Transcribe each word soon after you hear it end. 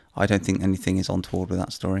I don't think anything is untoward with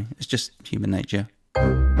that story. It's just human nature.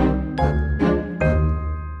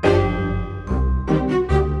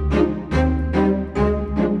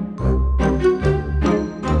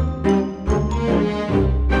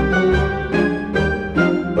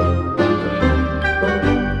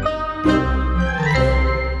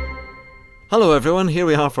 Hello everyone, here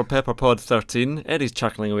we are for Pepper Pod 13. Eddie's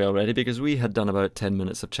chuckling away already because we had done about 10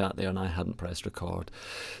 minutes of chat there and I hadn't pressed record.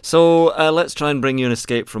 So let's try and bring you an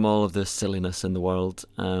escape from all of this silliness in the world.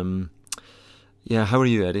 How are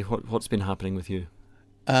you, Eddie? What's been happening with you?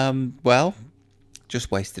 Well,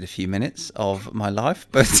 just wasted a few minutes of my life,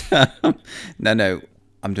 but no,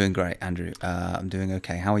 I'm doing great, Andrew. I'm doing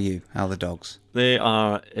okay. How are you? How are the dogs? They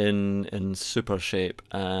are in super shape.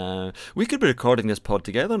 We could be recording this pod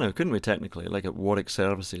together now, couldn't we, technically? Like at Warwick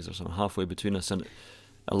Services or something, halfway between us and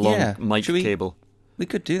a long mic cable. We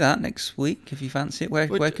could do that next week if you fancy it.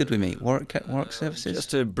 Where could we meet? Warwick Services?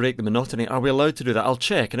 Just to break the monotony. Are we allowed to do that? I'll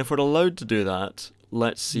check. And if we're allowed to do that,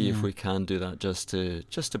 let's see if we can do that just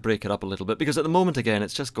to break it up a little bit. Because at the moment, again,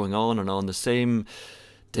 it's just going on and on. The same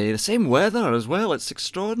day, the same weather as well. It's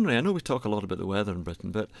extraordinary. I know we talk a lot about the weather in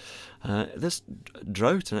Britain, but this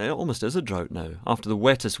drought, and it almost is a drought now, after the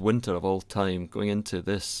wettest winter of all time, going into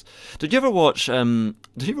this. Did you ever watch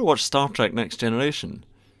Star Trek Next Generation?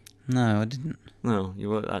 No, I didn't. No,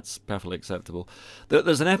 that's perfectly acceptable.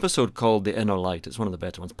 There's an episode called The Inner Light. It's one of the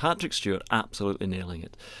better ones. Patrick Stewart absolutely nailing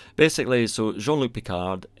it. Basically, so Jean-Luc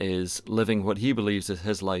Picard is living what he believes is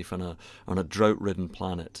his life on a drought-ridden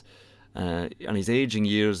planet. And he's aging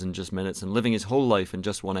years in just minutes and living his whole life in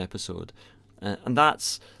just one episode. And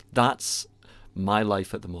that's my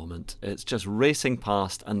life at the moment. It's just racing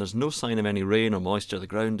past and there's no sign of any rain or moisture. The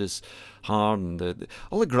ground is hard and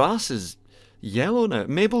all the grass is yellow now.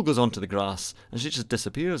 Mabel goes onto the grass and she just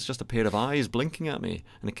disappears, just a pair of eyes blinking at me,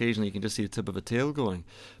 and occasionally you can just see the tip of a tail going.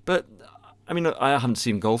 But, I mean, I haven't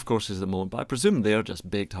seen golf courses at the moment, but I presume they're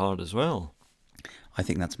just baked hard as well. I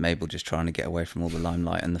think that's Mabel just trying to get away from all the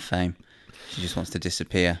limelight and the fame. She just wants to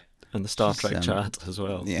disappear. And the Star Trek chat as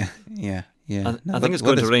well. Yeah. I think it's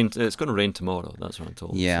going to rain. It's going to rain tomorrow. That's what I'm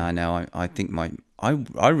told. Yeah, so. I know. I think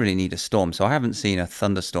I really need a storm. So I haven't seen a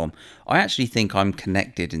thunderstorm. I actually think I'm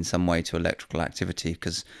connected in some way to electrical activity,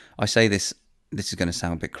 because I say this is going to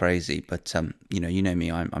sound a bit crazy, but you know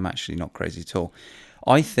me. I'm actually not crazy at all.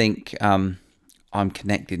 I think I'm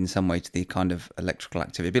connected in some way to the kind of electrical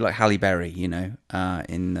activity, a bit like Halle Berry, in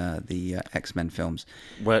the X-Men films.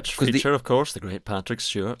 Which feature, of course, the great Patrick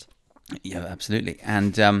Stewart. Yeah, absolutely.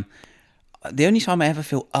 And the only time I ever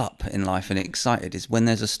feel up in life and excited is when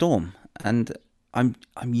there's a storm, and I'm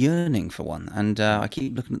yearning for one. And I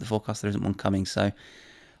keep looking at the forecast; there isn't one coming, so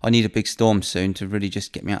I need a big storm soon to really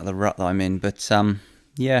just get me out of the rut that I'm in. But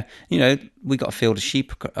yeah, we got a field of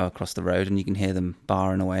sheep across the road, and you can hear them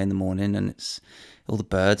baaing away in the morning, and it's all the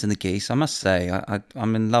birds and the geese. I must say,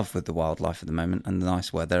 I'm in love with the wildlife at the moment, and the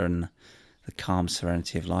nice weather and the calm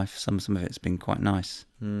serenity of life. Some of it's been quite nice.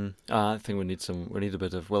 I think we need a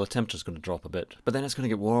bit of. Well, the temperature's going to drop a bit, but then it's going to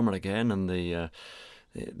get warmer again, and the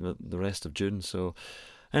rest of June. So.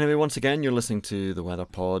 Anyway, once again, you're listening to the Weather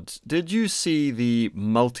Pod. Did you see the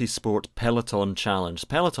multi-sport Peloton challenge?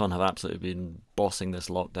 Peloton have absolutely been bossing this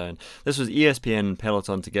lockdown. This was ESPN and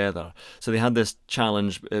Peloton together. So they had this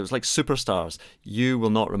challenge. It was like Superstars. You will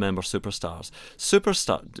not remember Superstars.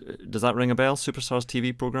 Does that ring a bell? Superstars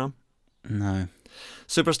TV program? No.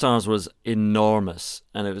 Superstars was enormous,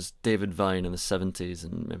 and it was David Vine in the 70s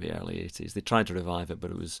and maybe early 80s. They tried to revive it,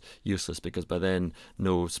 but it was useless because by then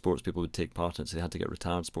no sports people would take part in it, so they had to get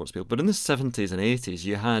retired sports people. But in the 70s and 80s,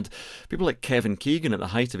 you had people like Kevin Keegan at the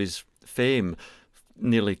height of his fame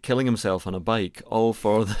nearly killing himself on a bike, all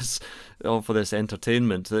for this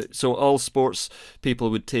entertainment. So all sports people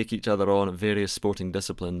would take each other on at various sporting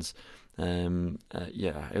disciplines.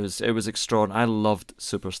 It was extraordinary. I loved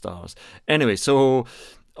Superstars. Anyway, so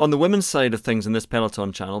on the women's side of things in this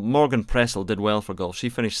Peloton channel, Morgan Pressel did well for golf. She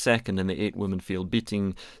finished second in the 8-woman field,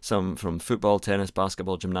 beating some from football, tennis,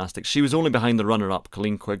 basketball, gymnastics. She was only behind the runner-up,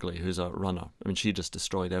 Colleen Quigley, who's a runner. I mean, she just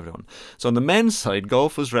destroyed everyone. So on the men's side,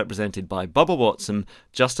 golf was represented by Bubba Watson,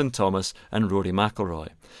 Justin Thomas and Rory McIlroy.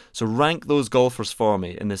 So rank those golfers for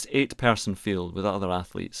me in this 8-person field with other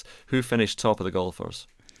athletes. Who finished top of the golfers?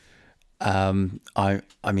 I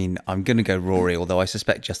mean, I'm going to go Rory, although I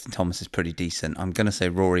suspect Justin Thomas is pretty decent. I'm going to say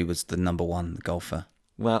Rory was the number one golfer.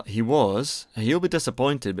 Well, he was. He'll be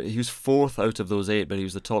disappointed, but he was 4th out of those 8, but he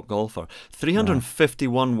was the top golfer.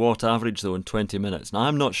 351 watt average, though, in 20 minutes. Now,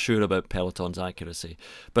 I'm not sure about Peloton's accuracy,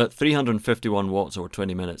 but 351 watts over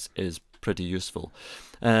 20 minutes is pretty useful.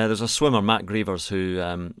 There's a swimmer, Matt Grievers, who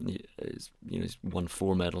he's won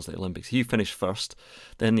 4 medals at the Olympics. He finished first.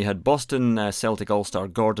 Then you had Boston Celtic All-Star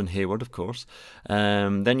Gordon Hayward, of course.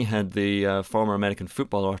 Then you had the former American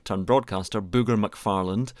footballer turned broadcaster Booger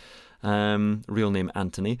McFarland, real name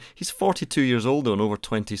Anthony. He's 42 years old though and over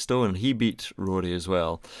 20 stone, and he beat Rory as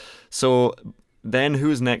well. So then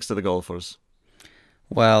who's next to the golfers?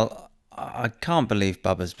 Well, I can't believe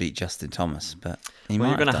Bubba's beat Justin Thomas, but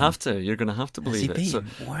you're going to have to. You're going to have to believe it. So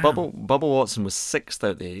wow. Bubba Watson was 6th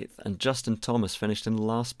out the 8th, and Justin Thomas finished in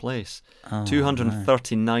last place.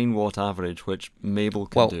 239 watt average, which Mabel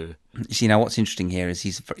can do. You see, now what's interesting here is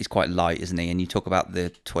he's quite light, isn't he? And you talk about the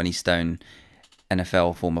 20 stone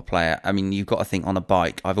NFL former player. I mean, you've got to think on a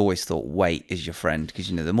bike. I've always thought weight is your friend, because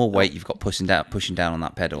the more weight you've got pushing down on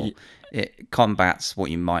that pedal, it combats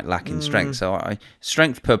what you might lack in strength. So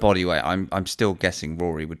strength per body weight, I'm still guessing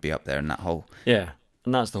Rory would be up there in that whole. Yeah,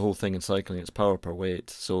 and that's the whole thing in cycling. It's power per weight.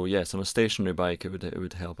 So yes, on a stationary bike, it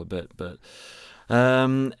would help a bit. But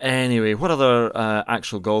anyway, what other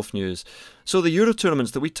actual golf news? So the Euro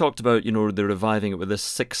tournaments that we talked about, they're reviving it with this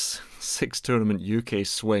six tournament UK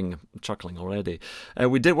swing. I'm chuckling already.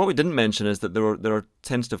 What we didn't mention is that there are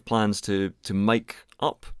tentative plans to mic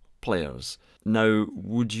up players. Now,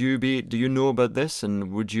 do you know about this,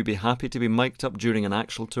 and would you be happy to be mic'd up during an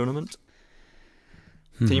actual tournament?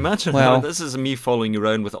 Can you imagine? Well, this is me following you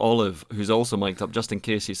around with Olive, who's also mic'd up, just in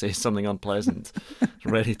case you say something unpleasant,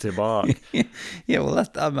 ready to bark. Yeah, well,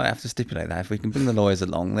 I might have to stipulate that. If we can bring the lawyers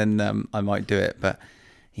along, then I might do it. But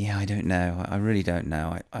yeah, I don't know. I really don't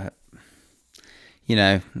know. At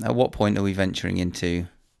what point are we venturing into,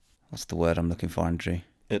 what's the word I'm looking for, Andrew?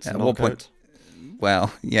 It's at knockout. What point?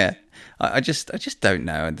 Well, yeah, I just don't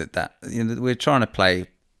know that we're trying to play.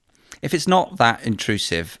 If it's not that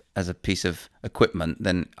intrusive as a piece of equipment,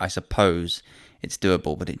 then I suppose it's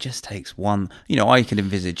doable. But it just takes one. I can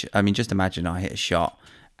envisage. I mean, just imagine I hit a shot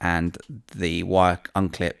and the wire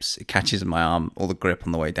unclips, it catches in my arm, all the grip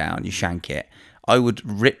on the way down. You shank it. I would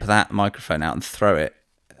rip that microphone out and throw it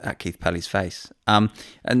at Keith Pelly's face. It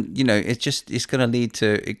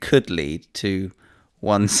could lead to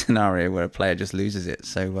one scenario where a player just loses it.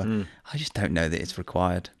 So I just don't know that it's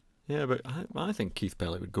required. Yeah, but I think Keith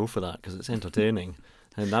Pelly would go for that because it's entertaining.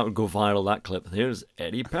 And that would go viral, that clip. Here's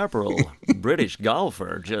Eddie Pepperell, British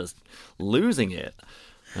golfer, just losing it.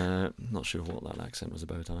 Not sure what that accent was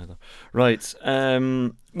about either. Right.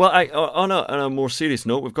 On a more serious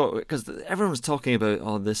note, we've got, because everyone's talking about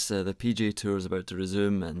the PGA Tour is about to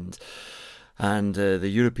resume, and the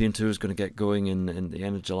European Tour is going to get going in the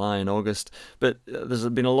end of July and August. But there's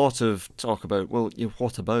been a lot of talk about,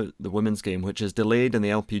 what about the women's game, which is delayed in the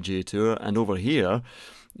LPGA Tour, and over here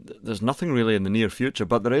there's nothing really in the near future,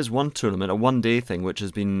 but there is one tournament, a one-day thing, which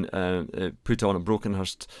has been put on at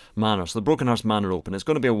Brokenhurst Manor. So the Brokenhurst Manor Open, it's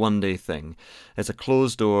going to be a one-day thing. It's a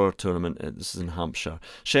closed-door tournament. This is in Hampshire,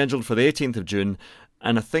 scheduled for the 18th of June.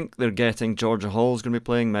 And I think they're getting Georgia Hall's going to be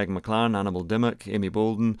playing, Megan McLaren, Annabel Dimmock, Amy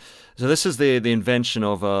Bolden. So this is the invention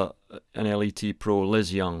of an LET pro,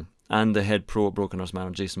 Liz Young, and the head pro at Brokenhurst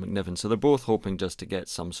Manor, Jason McNiven. So they're both hoping just to get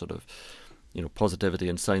some sort of positivity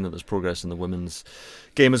and sign that there's progress in the women's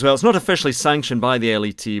game as well. It's not officially sanctioned by the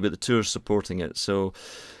LET, but the tour's supporting it. So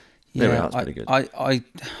there we are. It's pretty good.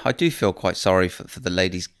 I do feel quite sorry for the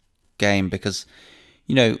ladies' game because,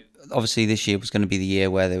 obviously this year was going to be the year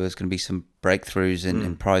where there was going to be some breakthroughs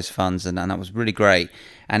in prize funds, and that was really great.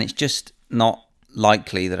 And it's just not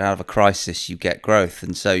likely that out of a crisis you get growth.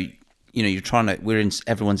 And so,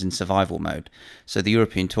 everyone's in survival mode. So the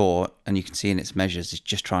European Tour, and you can see in its measures, is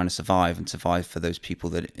just trying to survive for those people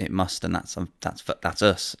that it must, and that's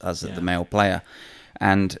us as the male player.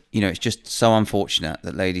 And, it's just so unfortunate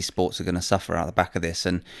that ladies sports are going to suffer out the back of this.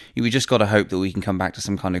 And we just got to hope that we can come back to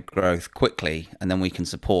some kind of growth quickly, and then we can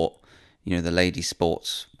support, the ladies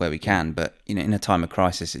sports where we can. But, in a time of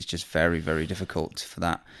crisis, it's just very, very difficult for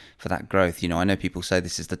that growth. I know people say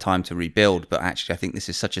this is the time to rebuild, but actually I think this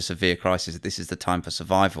is such a severe crisis that this is the time for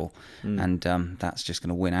survival. And that's just going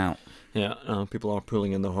to win out. Yeah, people are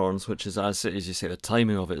pulling in their horns, which is, as you say, the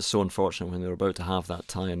timing of it is so unfortunate when they're about to have that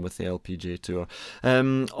tie-in with the LPGA Tour.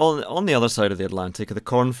 On the other side of the Atlantic, the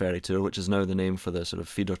Corn Ferry Tour, which is now the name for the sort of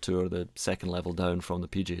feeder tour, the second level down from the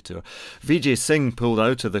PGA Tour. Vijay Singh pulled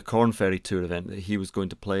out of the Corn Ferry Tour event that he was going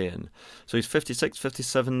to play in. So he's 56,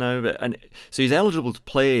 57 now, and so he's eligible to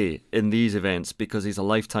play in these events because he's a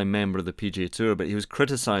lifetime member of the PGA Tour, but he was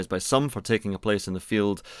criticised by some for taking a place in the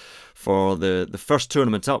field for the first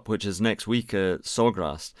tournament up, which is next week at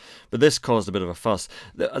Sawgrass. But this caused a bit of a fuss.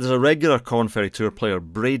 There's a regular Corn Ferry Tour player,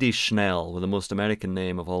 Brady Schnell, with the most American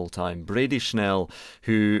name of all time. Brady Schnell,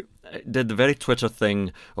 who did the very Twitter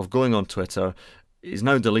thing of going on Twitter. He's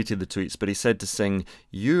now deleted the tweets, but he said to Singh,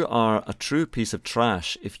 "You are a true piece of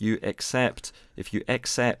trash if you accept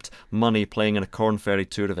money playing in a Corn Ferry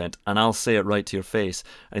Tour event, and I'll say it right to your face."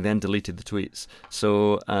 And he then deleted the tweets.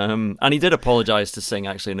 So, and he did apologise to Singh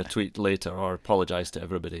actually in a tweet later, or apologised to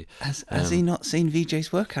everybody. Has he not seen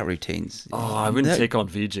Vijay's workout routines? Oh, I wouldn't take on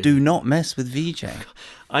Vijay. Do not mess with Vijay.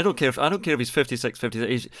 I don't care if he's 56,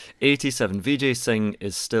 57, 87. Vijay Singh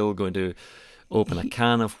is still going to open a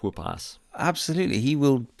can of whoop-ass. Absolutely. He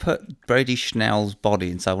will put Brady Schnell's body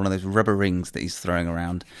inside one of those rubber rings that he's throwing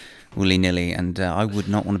around willy-nilly, and I would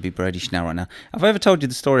not want to be Brady Schnell right now. Have I ever told you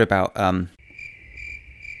the story about...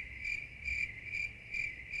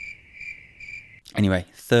 Anyway,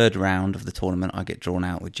 third round of the tournament, I get drawn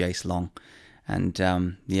out with Jace Long. And,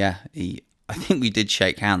 I think we did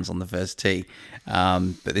shake hands on the first tee,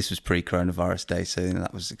 but this was pre-coronavirus day, so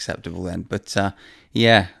that was acceptable then. But,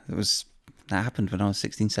 that happened when I was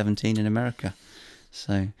 16, 17 in America.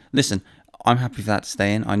 So, listen, I'm happy for that to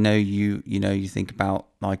stay in. I know you think about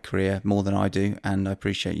my career more than I do, and I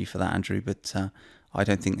appreciate you for that, Andrew, but I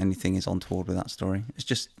don't think anything is untoward with that story. It's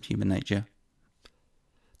just human nature.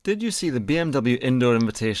 Did you see the BMW Indoor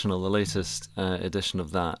Invitational, the latest edition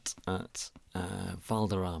of that at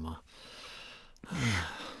Valderrama?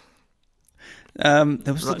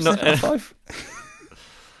 There was right, five.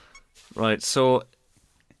 Right, so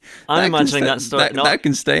I'm imagining that story. That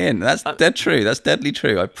can stay in. That's dead true. That's deadly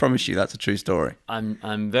true. I promise you, that's a true story.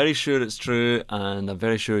 I'm very sure it's true, and I'm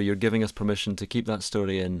very sure you're giving us permission to keep that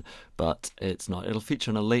story in, but it's not. It'll feature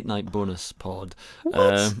in a late night bonus pod.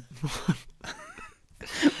 What?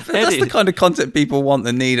 That's the kind of content people want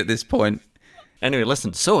and need at this point. Anyway,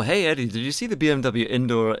 listen. So, hey, Eddie, did you see the BMW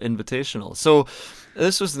Indoor Invitational? So,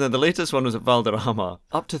 this was the latest one was at Valderrama.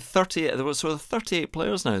 Up to 38. There were sort of 38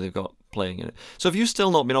 players now they've got playing in it. So, have you still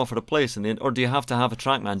not been offered a place in the or do you have to have a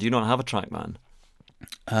trackman? Do you not have a trackman?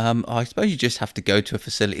 I suppose you just have to go to a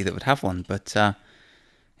facility that would have one. But I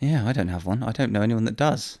don't have one. I don't know anyone that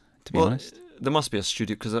does, to be honest. There must be a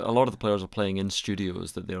studio, because a lot of the players are playing in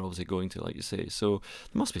studios that they're obviously going to, like you say. So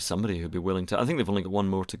there must be somebody who'd be willing to. I think they've only got one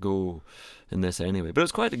more to go in this anyway. But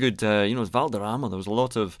it's quite a good, it's Valderrama. There was a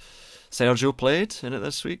lot of Sergio played in it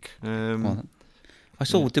this week. I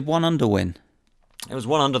saw, did one under win? It was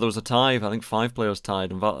one under. There was a tie. I think 5 players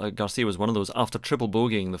tied, and Garcia was one of those after triple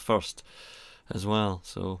bogeying the first as well.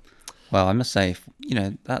 So, well, I must say,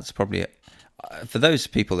 that's probably it. For those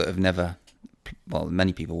people that have never. Well,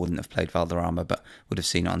 many people wouldn't have played Valderrama, but would have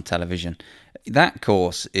seen it on television. That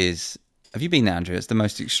course is... Have you been there, Andrew? It's the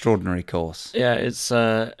most extraordinary course. Yeah, it's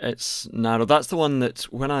narrow. That's the one that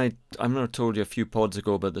when I remember told you a few pods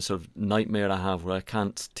ago about the sort of nightmare I have where I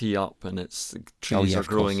can't tee up and it's trees are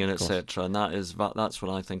growing in, etc. And that's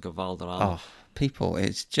what I think of Valderrama. Oh, people,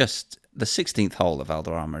 it's just the 16th hole of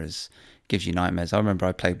Valderrama gives you nightmares. I remember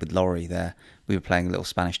I played with Laurie there. We were playing a little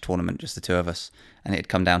Spanish tournament, just the two of us, and it had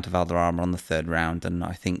come down to Valderrama on the third round, and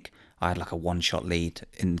I think I had like a one-shot lead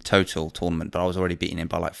in the total tournament, but I was already beating him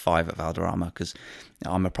by like 5 at Valderrama because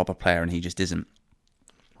I'm a proper player and he just isn't.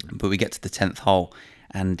 But we get to the 10th hole,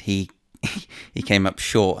 and he came up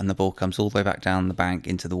short, and the ball comes all the way back down the bank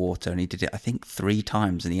into the water, and he did it, I think, 3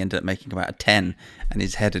 times, and he ended up making about a 10, and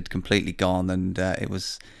his head had completely gone, and it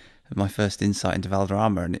was my first insight into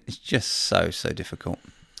Valderrama, and it's just so difficult.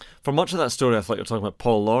 For much of that story, I thought you were talking about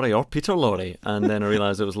Paul Lawrie or Peter Lawrie, and then I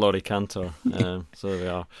realised it was Laurie Cantor. So there we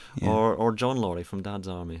are. Yeah. Or John Lawrie from Dad's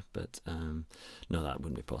Army, but no, that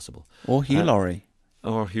wouldn't be possible. Or Hugh Laurie.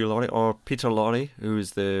 Or Hugh Laurie, or Peter Lawrie, who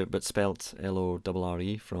is but spelt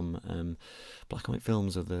Lowre from black and white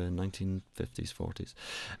films of the 1950s, 40s.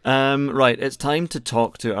 Right, it's time to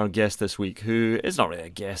talk to our guest this week, who is not really a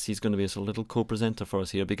guest. He's going to be a little co-presenter for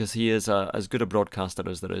us here because he is as good a broadcaster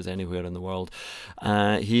as there is anywhere in the world.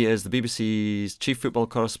 He is the BBC's chief football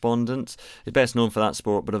correspondent. He's best known for that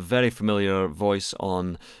sport, but a very familiar voice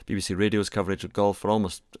on BBC Radio's coverage of golf for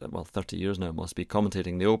almost 30 years now. It must be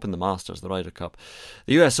commentating the Open, the Masters, the Ryder Cup,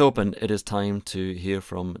 the US Open. It is time to hear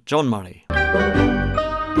from John Murray.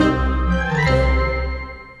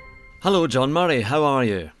 Hello, John Murray. How are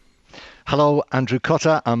you? Hello, Andrew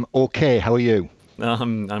Cotter. I'm okay. How are you?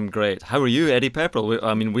 I'm great. How are you, Eddie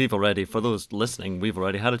Pepperell? We've already, for those listening, we've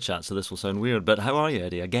already had a chat, so this will sound weird. But how are you,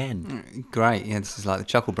 Eddie? Again? Great. Yeah, this is like the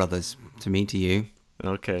Chuckle Brothers to me, to you.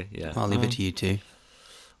 Okay, yeah. I'll leave it to you two.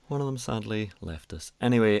 One of them sadly left us.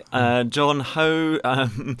 Anyway, John, how...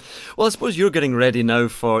 well, I suppose you're getting ready now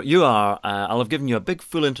for... You are... I'll have given you a big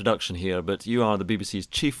full introduction here, but you are the BBC's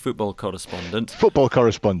chief football correspondent. Football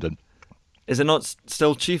correspondent. Is it not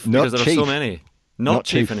still chief? Not because there chief. Are so many. Not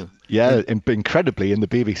chief anymore. Yeah, incredibly, in the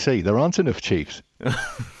BBC, there aren't enough chiefs.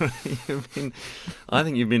 I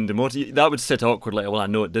think you've been demoted. That would sit awkwardly. Well, I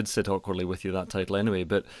know it did sit awkwardly with you, that title anyway.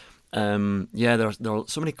 But there are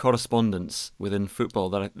so many correspondents within football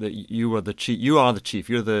that you are the chief. You are the chief.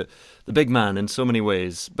 You're the big man in so many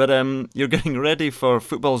ways. But you're getting ready for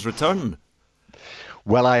football's return.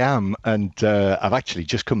 Well, I am, and I've actually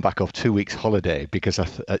just come back off 2 weeks holiday because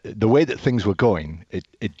the way that things were going,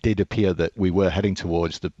 it did appear that we were heading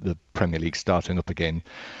towards the Premier League starting up again.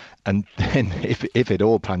 And then if it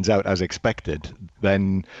all pans out as expected,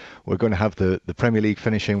 then we're going to have the Premier League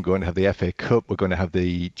finishing, we're going to have the FA Cup, we're going to have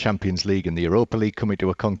the Champions League and the Europa League coming to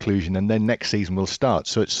a conclusion, and then next season will start.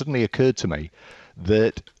 So it suddenly occurred to me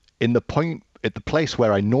that at the place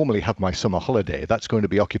where I normally have my summer holiday, that's going to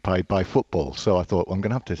be occupied by football. So I thought, well, I'm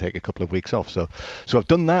going to have to take a couple of weeks off. So I've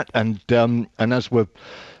done that, and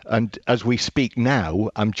as we speak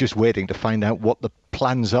now, I'm just waiting to find out what the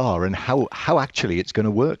plans are and how actually it's going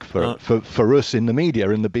to work for us in the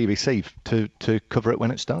media, in the BBC, to cover it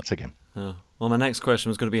when it starts again. Oh. Well, my next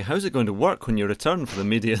question was going to be, how's it going to work when you return for the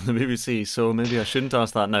media and the BBC? So maybe I shouldn't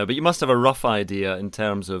ask that now. But you must have a rough idea in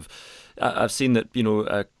terms of, I've seen that,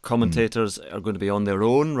 commentators are going to be on their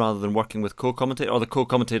own rather than working with co-commentators, or the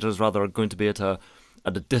co-commentators rather are going to be at a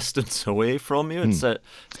distance away from you. It's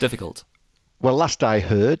difficult. Well, last I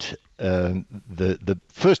heard,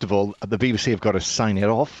 first of all, the BBC have got to sign it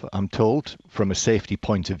off, I'm told, from a safety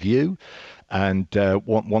point of view. And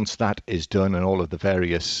once that is done and all of the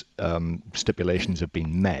various stipulations have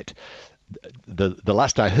been met, the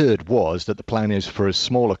last I heard was that the plan is for as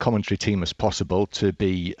small a commentary team as possible to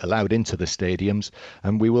be allowed into the stadiums,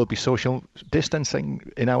 and we will be social distancing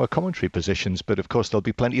in our commentary positions. But of course, there'll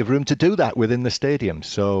be plenty of room to do that within the stadium.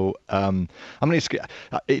 So,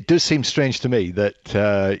 it does seem strange to me that,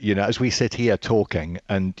 as we sit here talking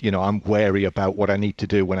and, I'm wary about what I need to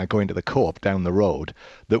do when I go into the co-op down the road,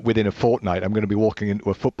 that within a fortnight, I'm going to be walking into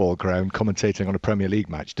a football ground commentating on a Premier League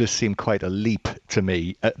match does seem quite a leap to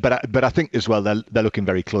me. But I think as well, they're looking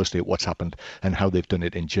very closely at what's happened and how they've done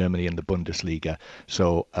it in Germany and the Bundesliga.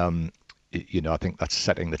 So, I think that's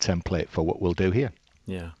setting the template for what we'll do here.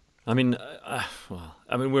 Yeah.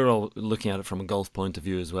 We're all looking at it from a golf point of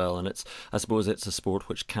view as well, and I suppose it's a sport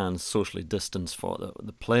which can socially distance for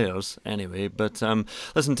the players anyway. But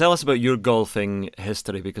listen, tell us about your golfing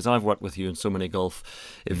history, because I've worked with you in so many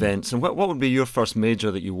golf events. And what would be your first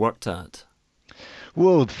major that you worked at?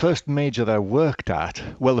 Well, the first major that I worked at,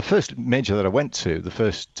 the first major that I went to, the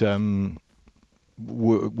first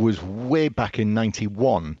was way back in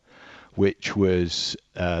 '91, which was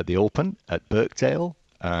the Open at Birkdale.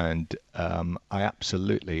 And I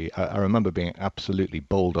remember being absolutely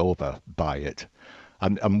bowled over by it.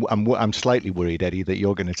 I'm slightly worried, Eddie, that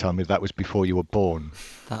you're going to tell me that was before you were born.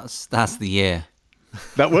 That's the year.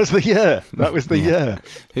 That was the year. That was the year.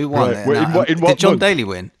 Who won it? In what did John Daly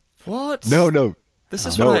win? What? No. This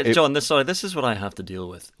is this is what I have to deal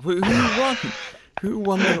with. Who won? Who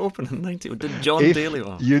won the Open in '90? Did John Daly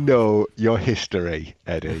win? You know your history,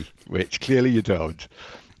 Eddie, which clearly you don't.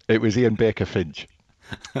 It was Ian Baker Finch.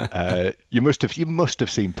 You must have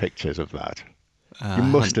seen pictures of that. You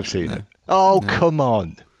must have seen it. Oh, no. Come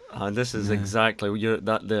on. This is exactly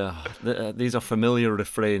these are familiar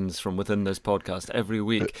refrains from within this podcast every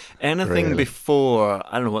week. Anything before,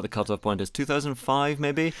 I don't know what the cut-off point is, 2005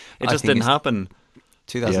 maybe? It just didn't happen.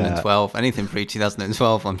 2012, anything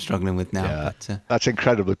pre-2012 I'm struggling with now. Yeah. But, that's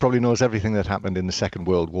incredible. He probably knows everything that happened in the Second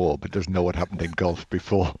World War, but doesn't know what happened in golf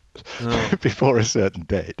before a certain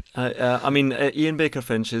date. Ian Baker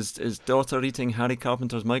Finch, his daughter eating Harry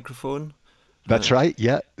Carpenter's microphone. That's right,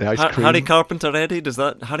 yeah. The ice cream. Harry Carpenter, Eddie, does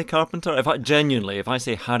that, Harry Carpenter? If I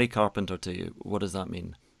say Harry Carpenter to you, what does that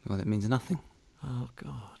mean? Well, it means nothing. Oh,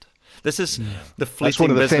 God. This is the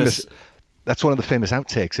fleeting business. That's one of the famous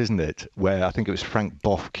outtakes, isn't it? Where I think it was Frank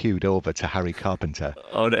Boff queued over to Harry Carpenter.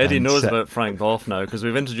 Oh, Eddie knows about Frank Boff now, because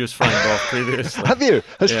we've introduced Frank Boff previously. Have you?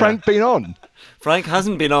 Has Frank been on? Frank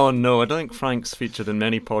hasn't been on, no. I don't think Frank's featured in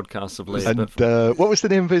many podcasts of late. And what was the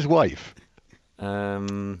name of his wife?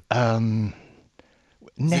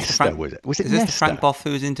 Nesta, was it? Was it Is this Nesta? the Frank Boff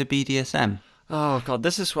who was into BDSM? Oh, God,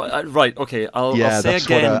 this is what... right, okay, I'll say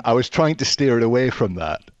again... I was trying to steer it away from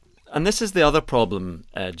that. And this is the other problem,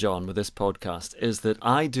 John, with this podcast, is that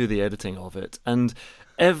I do the editing of it. And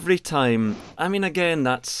every time... again,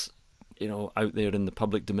 that's, out there in the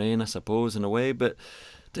public domain, I suppose, in a way, but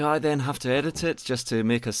do I then have to edit it just to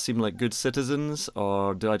make us seem like good citizens,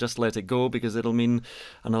 or do I just let it go because it'll mean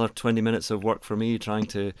another 20 minutes of work for me trying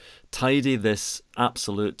to tidy this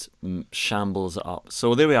absolute shambles up?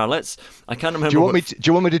 So there we are. I can't remember. Do you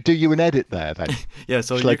want me to do you an edit there then? Yeah.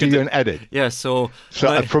 So shall I do you an edit? Yeah. So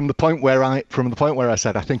from the point where I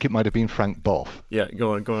said I think it might have been Frank Boff. Yeah.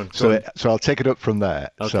 Go on. So I'll take it up from there.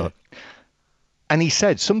 Okay. So, and he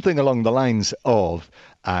said something along the lines of,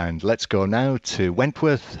 "And let's go now to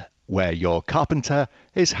Wentworth, where your carpenter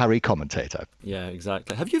is Harry Commentator." Yeah,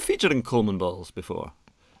 exactly. Have you featured in Coleman Balls before?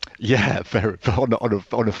 Yeah,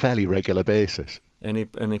 on a fairly regular basis. Any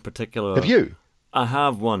particular? Have you? I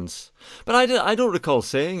have once, but I don't recall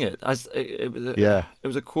saying it. It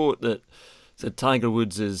was a quote that said Tiger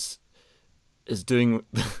Woods is doing.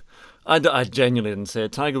 I genuinely didn't say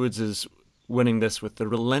it. Tiger Woods is winning this with the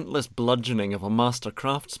relentless bludgeoning of a master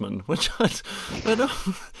craftsman, which I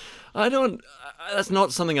don't. That's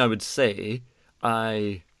not something I would say.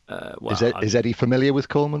 Is Eddie familiar with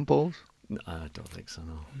Coleman Balls? I don't think so.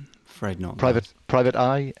 No. Afraid not. Private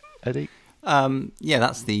Eye, Eddie. Yeah,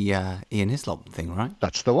 that's the Ian Hislop thing, right?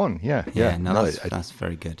 That's the one. Yeah. No, that's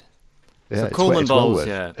very good. Yeah, so Coleman Balls.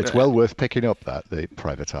 It's well worth picking up. The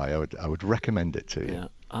Private Eye. I would recommend it to you. Yeah.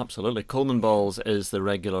 Absolutely. Coleman Balls is the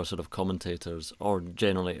regular sort of commentators, or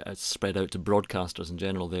generally it's spread out to broadcasters in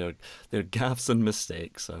general. Their gaffes and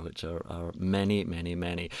mistakes, which are many, many,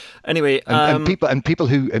 many. Anyway, and people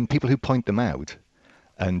who point them out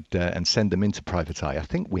and send them into Private Eye, I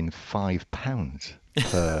think win £5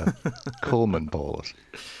 per Coleman Balls.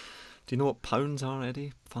 Do you know what pounds are,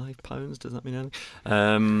 Eddie? £5? Does that mean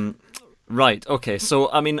anything? Right. Okay. So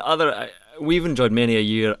I mean, we've enjoyed many a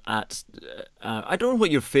year at. I don't know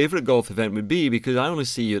what your favourite golf event would be, because I only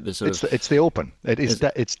see you at the sort of. It's the Open.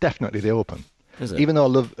 It's definitely the Open. Is it? Even though I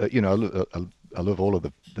love I love all of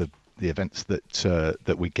the events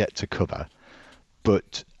that we get to cover,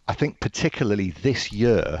 but I think particularly this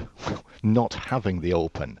year, not having the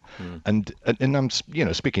Open, and I'm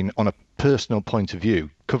speaking on a personal point of view,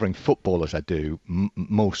 covering football as I do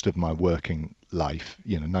most of my working life,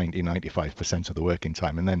 95% of the working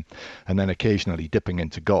time, and then occasionally dipping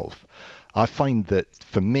into golf. I find that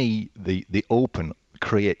for me the Open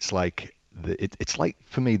creates it's like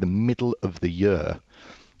for me the middle of the year,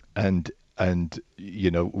 and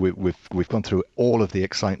we've gone through all of the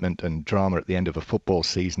excitement and drama at the end of a football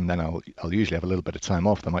season. Then I'll usually have a little bit of time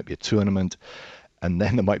off. There might be a tournament, and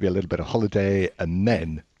then there might be a little bit of holiday, and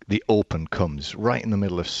then the Open comes right in the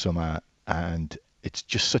middle of summer, and it's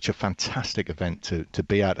just such a fantastic event to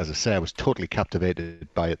be at. As I say, I was totally captivated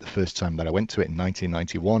by it the first time that I went to it in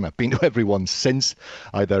 1991. I've been to every one since,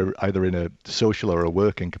 either in a social or a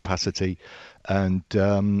working capacity, and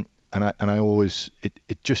I always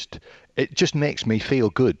it just makes me feel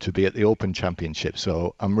good to be at the Open Championship.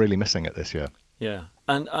 So I'm really missing it this year. Yeah,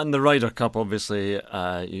 and the Ryder Cup, obviously,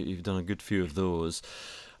 you've done a good few of those.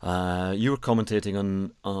 You were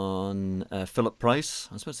commentating on Philip Price.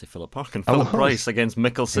 I was about to say Philip Parkin. Philip Price against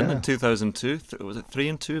Mickelson in 2002. Was it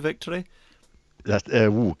 3-2 victory? That's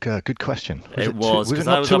good question. Was it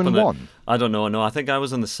I not was 2-1? I don't know. No, I think I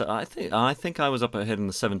was on the. I think I was up ahead in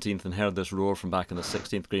the 17th and heard this roar from back in the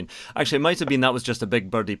 16th green. Actually, it might have been that was just a big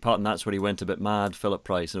birdie putt, and that's where he went a bit mad, Philip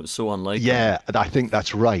Price, and it was so unlike him. I think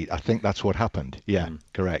that's right. I think that's what happened. Yeah,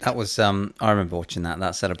 correct. That was. I remember watching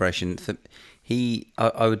that celebration.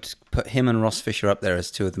 I would put him and Ross Fisher up there as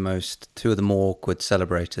two of the more awkward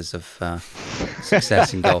celebrators of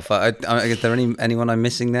success in golf. Is there anyone I'm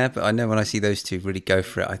missing there? But I know when I see those two really go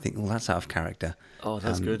for it, I think, well, that's out of character. Oh,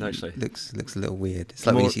 that's good, actually. Looks a little weird. It's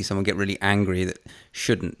like when you see someone get really angry that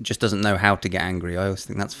just doesn't know how to get angry. I always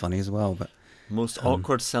think that's funny as well. But most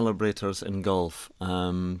awkward celebrators in golf.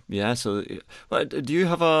 Yeah. So, do you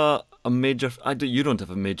have a major? You don't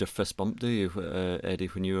have a major fist bump, do you, Eddie?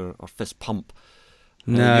 Or fist pump?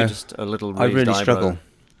 No, you're just a little. I really struggle.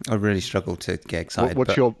 I really struggle to get excited.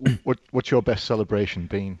 What's your best celebration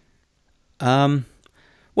been?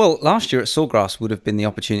 Well, last year at Sawgrass would have been the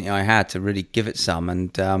opportunity I had to really give it some,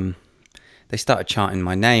 and they started chanting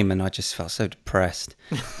my name, and I just felt so depressed.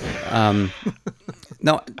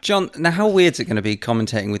 Now, John, how weird is it going to be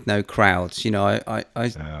commentating with no crowds? Oh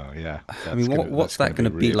yeah. I mean, what's that going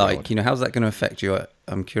to be like? Odd. How's that going to affect you?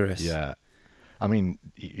 I'm curious. Yeah. I mean,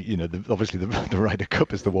 obviously the Ryder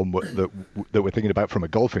Cup is the one that we're thinking about from a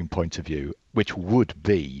golfing point of view, which would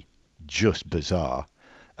be just bizarre.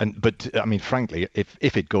 But I mean, frankly,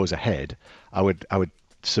 if it goes ahead, I would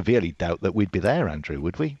severely doubt that we'd be there, Andrew.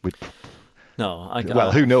 Would we? No.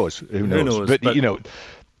 Well, who knows? Who knows? But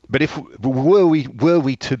but if were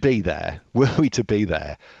we to be there,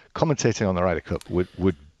 commentating on the Ryder Cup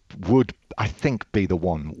would would, I think, be the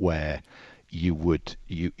one where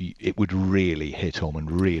it would really hit home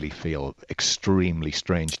and really feel extremely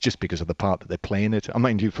strange just because of the part that they play in it. I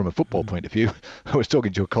mind you, from a football point of view, I was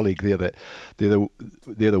talking to a colleague the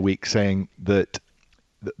other week saying that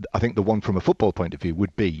I think the one from a football point of view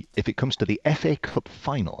would be if it comes to the FA Cup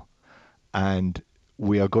final and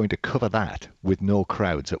we are going to cover that with no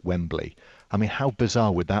crowds at Wembley. I mean, how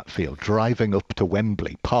bizarre would that feel? Driving up to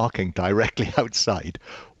Wembley, parking directly outside,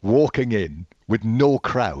 walking in with no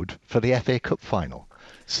crowd for the FA Cup final.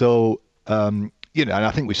 So, and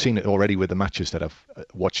I think we've seen it already with the matches that I've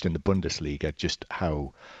watched in the Bundesliga, just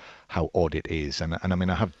how odd it is. And I mean,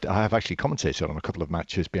 I have actually commentated on a couple of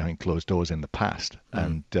matches behind closed doors in the past,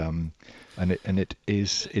 and it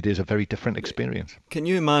is a very different experience. Can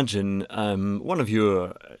you imagine one of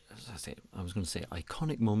your, I was going to say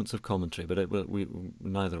iconic moments of commentary, but we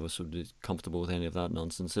neither of us would be comfortable with any of that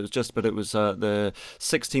nonsense. It was the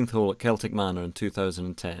 16th hole at Celtic Manor in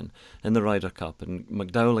 2010 in the Ryder Cup, and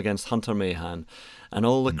McDowell against Hunter Mahan, and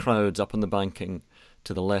all the crowds up on the banking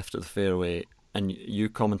to the left of the fairway, and you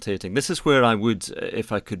commentating. This is where I would,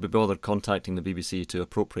 if I could be bothered contacting the BBC to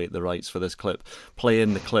appropriate the rights for this clip, play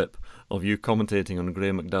in the clip of you commentating on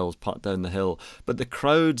Graham McDowell's putt down the hill. But the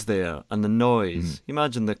crowds there and the noise,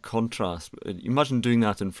 imagine the contrast. Imagine doing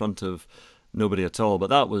that in front of nobody at all. But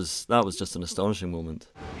that was just an astonishing moment.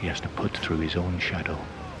 He has to putt through his own shadow,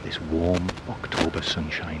 this warm October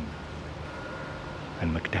sunshine.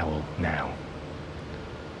 And McDowell now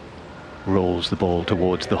rolls the ball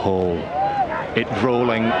towards the hole. It's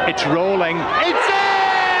rolling. It's in!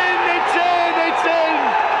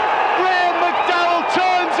 Graham McDowell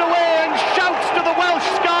turns away and shouts to the Welsh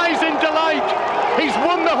skies in delight. He's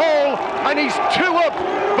won the hole and he's 2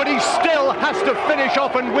 up, but he still has to finish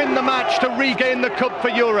off and win the match to regain the cup for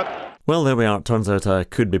Europe. Well, there we are. Turns out I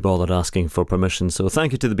could be bothered asking for permission, so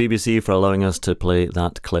thank you to the BBC for allowing us to play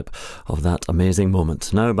that clip of that amazing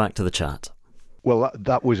moment. Now back to the chat. Well,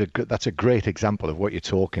 that's a great example of what you're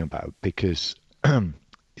talking about, because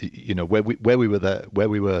where we were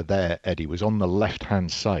there, Eddie, was on the left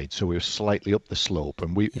hand side, so we were slightly up the slope,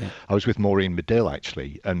 and I was with Maureen Medill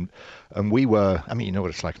actually, and we were, I mean, you know what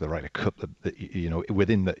it's like the Ryder Cup,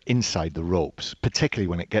 inside the ropes, particularly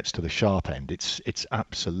when it gets to the sharp end, it's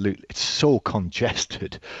so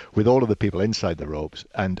congested with all of the people inside the ropes,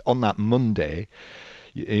 and on that Monday,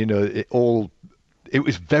 it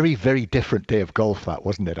was very, very different day of golf, that,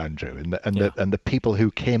 wasn't it, Andrew? And the people who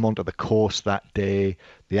came onto the course that day,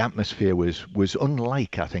 the atmosphere was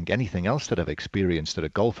unlike, I think, anything else that I've experienced at a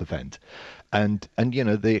golf event. And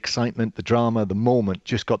the excitement, the drama, the moment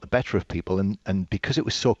just got the better of people. And because it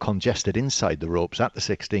was so congested inside the ropes at the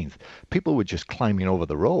 16th, people were just climbing over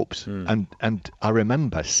the ropes. And I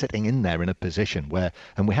remember sitting in there in a position where,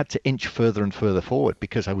 and we had to inch further and further forward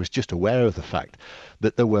because I was just aware of the fact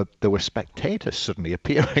that there were spectators suddenly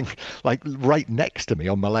appearing, like right next to me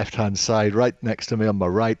on my left-hand side, right next to me on my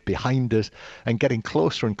right, behind us, and getting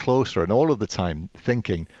closer and closer. And all of the time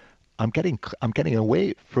thinking, I'm getting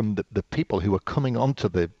away from the people who are coming onto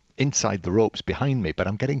the inside the ropes behind me, but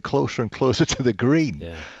I'm getting closer and closer to the green.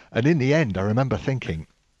 Yeah. And in the end, I remember thinking,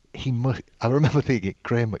 Graham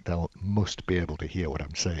McDowell must be able to hear what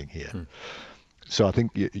I'm saying here. So I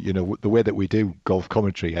think, the way that we do golf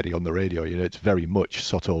commentary, Eddie, on the radio, it's very much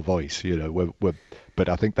Soto voice, but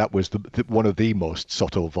I think that was one of the most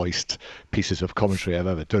Soto voiced pieces of commentary I've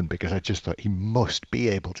ever done, because I just thought he must be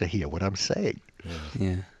able to hear what I'm saying.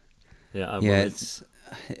 Yeah.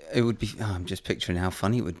 It would be. I'm just picturing how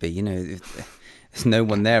funny it would be. If there's no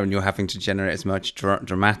one there and you're having to generate as much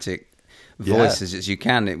dramatic voices as you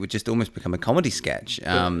can, it would just almost become a comedy sketch. You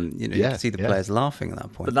can see the players laughing at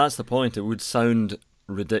that point. But that's the point. It would sound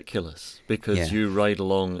ridiculous because you ride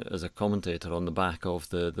along as a commentator on the back of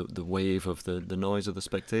the wave of the noise of the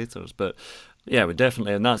spectators. But yeah, we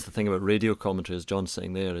definitely, and that's the thing about radio commentary, as John's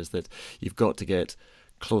saying there, is that you've got to get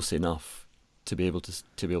close enough to be able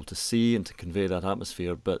to see and to convey that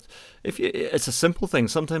atmosphere. But it's a simple thing.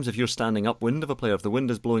 Sometimes if you're standing upwind of a player, if the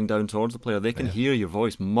wind is blowing down towards the player, they can hear your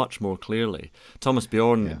voice much more clearly. Thomas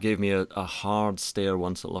Bjorn gave me a hard stare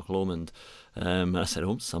once at Loch Lomond. I said,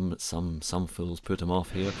 some fools put him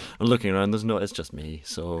off here. And looking around, it's just me.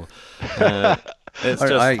 So it's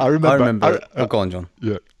just. I remember. Go on, John.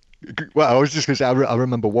 Yeah. Well, I was just going to say, I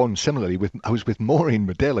remember one similarly. I was with Maureen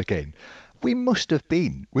Medill again. We must have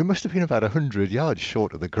been about 100 yards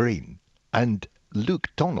short of the green, and Luke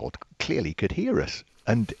Donald clearly could hear us,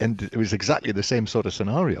 and it was exactly the same sort of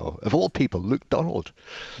scenario. Of all people, Luke Donald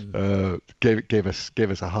gave us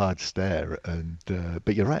a hard stare, and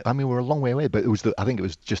but you're right. I mean, we're a long way away, but I think it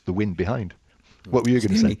was just the wind behind. What were you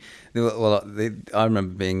going to say? Well, I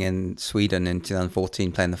remember being in Sweden in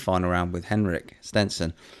 2014 playing the final round with Henrik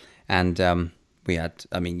Stenson, and we had,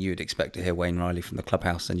 I mean, you'd expect to hear Wayne Riley from the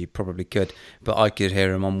clubhouse, and you probably could, but I could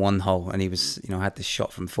hear him on one hole, and he was, had this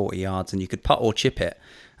shot from 40 yards, and you could putt or chip it,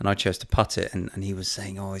 and I chose to putt it, and he was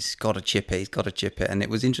saying, oh, he's got to chip it, and it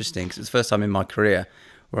was interesting, because it was the first time in my career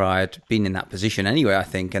where I had been in that position anyway, I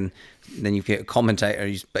think, and then you get a commentator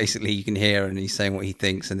who's basically, you can hear, and he's saying what he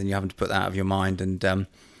thinks, and then you having to put that out of your mind, and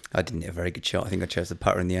I didn't hit a very good shot. I think I chose the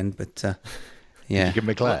putter in the end, but yeah. Did you give him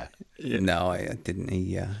a glare? No, I didn't.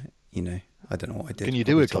 He, I don't know what I did. Can you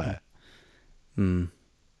do a glare?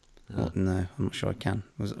 Well, no, I'm not sure I can.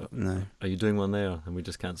 No. Are you doing one there? And we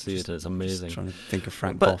just can't see it. It's amazing. Just trying to think of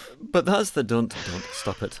Frank Boff. But that's the don't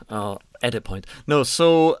stop it. Oh, edit point. No,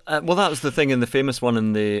 so that was the thing in the famous one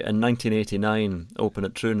in 1989 Open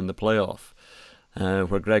at Troon in the playoff,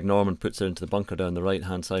 where Greg Norman puts it into the bunker down the right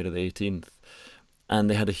hand side of the 18th, and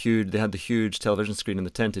they had the huge television screen in the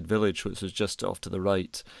tented village, which was just off to the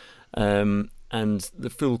right. And the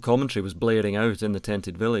full commentary was blaring out in the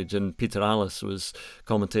tented village, and Peter Allis was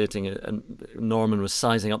commentating it, and Norman was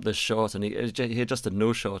sizing up this shot, and he had just had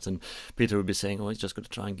no shot, and Peter would be saying, oh, he's just got to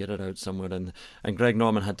try and get it out somewhere, and Greg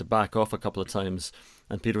Norman had to back off a couple of times,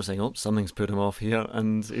 and Peter was saying, oh, something's put him off here,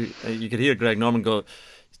 and you could hear Greg Norman go,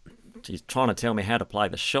 he's trying to tell me how to play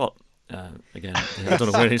the shot. Again, I don't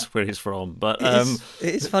know where he's from, but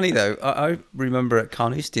it's funny though. I remember at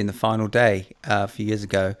Carnoustie in the final day a few years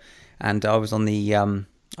ago, and I was on the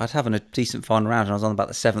I'd having a decent final round, and I was on about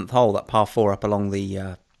the 7th hole, that par 4 up along the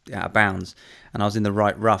out of bounds, and I was in the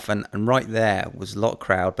right rough, and right there was a lot of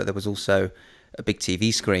crowd, but there was also a big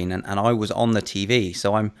TV screen, and I was on the TV,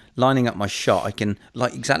 so I'm lining up my shot. I can,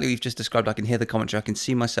 like exactly what you've just described, I can hear the commentary, I can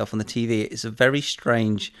see myself on the TV. It's a very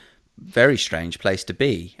strange place to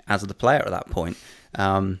be as the player at that point.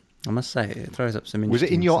 I must say, it throws up some interesting...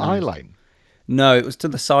 Was it in your eye line? No, it was to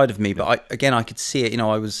the side of me, but I could see it.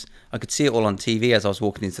 I could see it all on TV as I was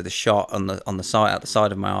walking into the shot on the side, at the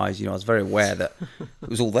side of my eyes. I was very aware that it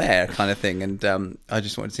was all there, kind of thing, and I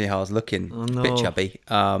just wanted to see how I was looking. Oh, no. A bit chubby.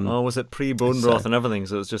 Was it pre-bone broth and everything?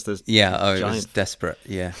 So it was just this. Yeah. Oh, giant... it was desperate.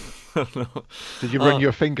 Yeah. No. Did you run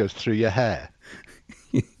your fingers through your hair?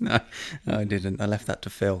 No, I didn't. I left that to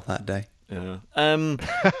Phil that day. Yeah.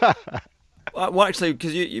 Well, actually,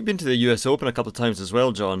 because you've been to the US Open a couple of times as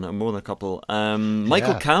well, John, and more than a couple.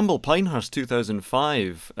 Michael Campbell, Pinehurst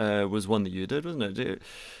 2005 was one that you did, wasn't it?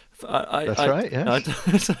 That's right,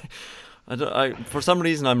 yes. For some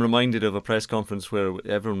reason, I'm reminded of a press conference where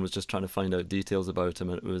everyone was just trying to find out details about him,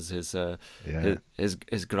 and it was his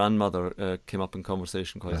grandmother came up in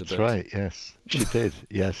conversation quite a bit. That's right, yes. She did,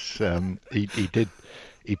 yes. He did.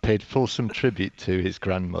 He paid fulsome tribute to his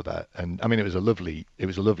grandmother, and I mean it was a lovely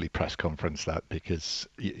press conference, that, because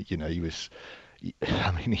he was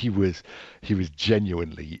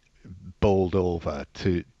genuinely bowled over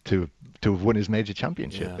to have won his major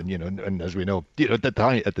championship, and as we know, at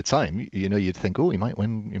the time, you'd think, oh, he might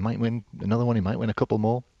win another one, he might win a couple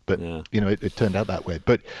more, but it turned out that way.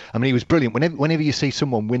 But I mean, he was brilliant. Whenever you see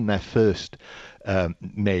someone win their first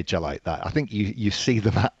major like that, I think you see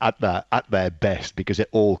them at their best, because it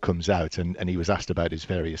all comes out, and he was asked about his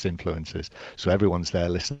various influences, so everyone's there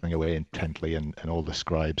listening away intently, and all the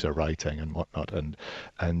scribes are writing and whatnot, and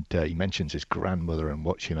he mentions his grandmother and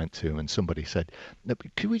what she meant to him, and somebody said,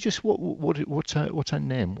 could we just what's her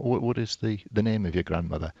name, what is the name of your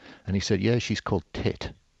grandmother? And he said, yeah, she's called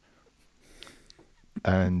Tit.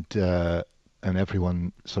 And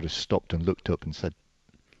everyone sort of stopped and looked up and said,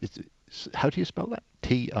 how do you spell that?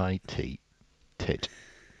 T-I-T, tit.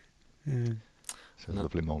 It's a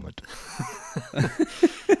lovely moment.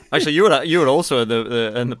 Actually, you were also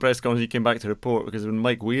in the press conference. You came back to report, because when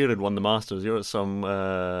Mike Weir had won the Masters, you were at some.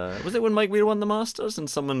 Was it when Mike Weir won the Masters and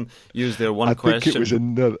someone used their one question? I think it was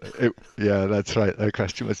another. Yeah, that's right. The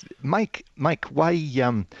question was, Mike, why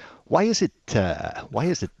is it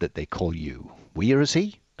that they call you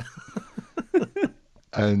Weirsy?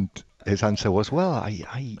 And his answer was, well,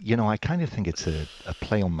 I kind of think it's a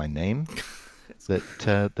play on my name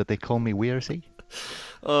that they call me Weirsy.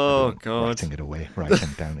 Oh, God. Writing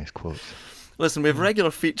down his quotes. Listen, we have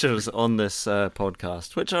regular features on this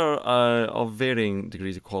podcast, which are of varying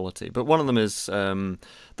degrees of quality. But one of them is there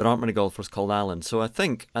aren't many golfers called Alan. So I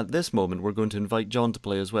think at this moment we're going to invite John to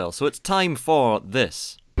play as well. So it's time for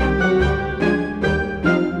this.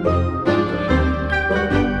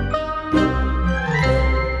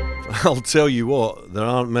 I'll tell you what, there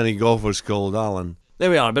aren't many golfers called Alan. There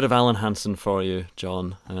we are, a bit of Alan Hansen for you,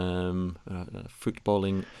 John.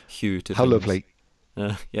 Footballing hue to How things. Lovely.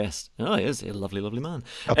 Yes. Oh, he is a lovely, lovely man.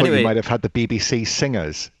 I thought you might have had the BBC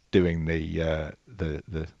singers doing the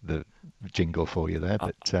jingle for you there.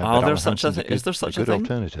 But Are there Alan such a Hansen's thing? Is there such a good thing?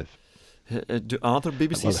 alternative? Are there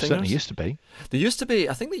BBC Well, there singers? certainly used to be. There used to be.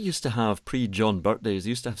 I think they used to have pre-John Burt days. They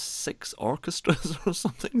used to have 6 orchestras or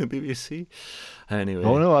something. The BBC. Anyway.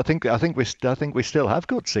 Oh no, I think we still have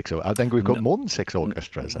got 6. I think we've got more than 6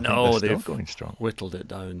 orchestras. I think they're still they've going strong. whittled it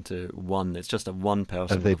down to 1. It's just a one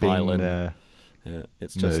person Have they with a violin. been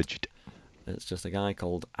It's merged? It's just a guy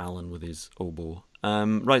called Alan with his oboe.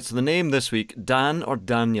 Right, so the name this week, Dan or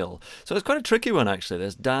Daniel. So it's quite a tricky one, actually.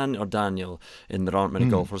 There's Dan or Daniel, and there aren't many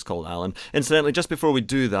golfers called Alan. Incidentally, just before we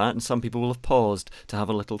do that, and some people will have paused to have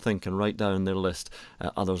a little think and write down their list.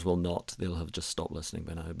 Others will not. They'll have just stopped listening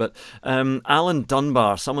by now. But Alan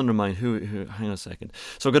Dunbar, someone remind who? Hang on a second.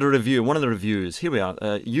 So I've got a review, one of the reviews. Here we are.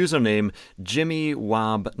 Username, Jimmy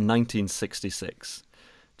Wab 1966.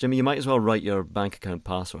 Jimmy, you might as well write your bank account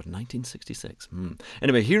password. 1966.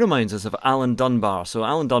 Anyway, he reminds us of Alan Dunbar. So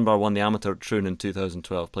Alan Dunbar won the amateur at Troon in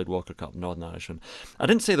 2012, played Walker Cup, Northern Irishman. I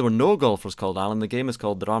didn't say there were no golfers called Alan. The game is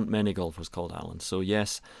called There Aren't Many Golfers Called Alan. So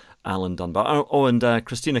yes, Alan Dunbar. Oh, and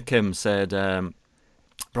Christina Kim said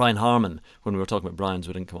Brian Harmon. When we were talking about Brian's,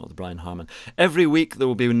 we didn't come up with Brian Harmon. Every week there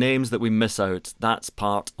will be names that we miss out. That's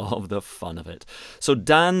part of the fun of it. So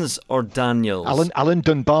Dan's or Daniels? Alan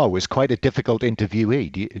Dunbar was quite a difficult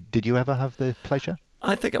interviewee. Did you ever have the pleasure?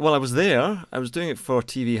 I think, well, I was there. I was doing it for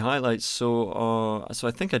TV highlights, so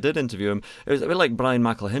I think I did interview him. It was a bit like Brian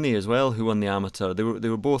McElhinney as well, who won the amateur. They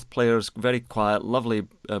were both players, very quiet, lovely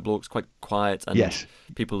blokes, quite quiet, and yes.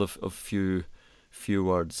 People of few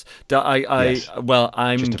words.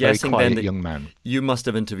 I'm just a guessing very quiet then that young man. You must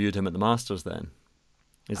have interviewed him at the Masters then.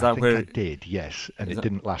 Is I that think where I did? Yes, and it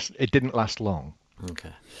didn't last. It didn't last long.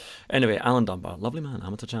 Okay. Anyway, Alan Dunbar, lovely man,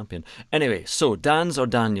 amateur champion. Anyway, so Dan's or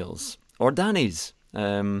Daniels or Danny's,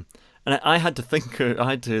 and I had to think. I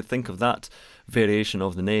had to think of that variation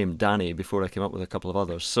of the name Danny before I came up with a couple of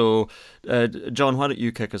others. So, John, why don't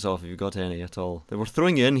you kick us off if you've got any at all? They were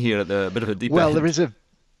throwing you in here at a bit of a deep end. There is a.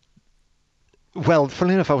 Well,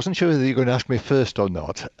 funnily enough, I wasn't sure whether you were going to ask me first or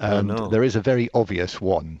not. No. There is a very obvious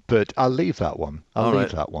one, but I'll leave that one. And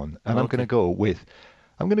Okay. I'm going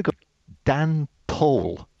to go Dan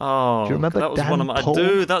Pole. Oh, do you remember that was Dan one of my. Pole? I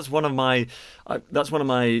do. That's one of my. That's one of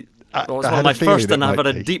my. I Well, it's had one of a my feeling first, it and I've might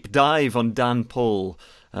had a be. deep dive on Dan Pole.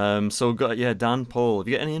 Dan Pole. Have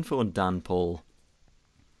you got any info on Dan Pole?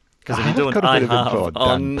 Because if I you don't, have got a I bit of have. info on Oh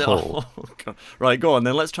Dan no! Pole. God. Right, go on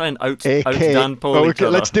then. Let's try and out AKA Dan Pole each okay,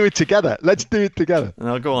 other. let's do it together. And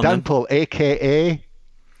I'll go on Dan then. Pole, AKA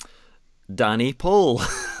Danny Pole.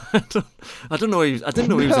 I don't know. I didn't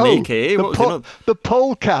know he was an AKA. What was he not? The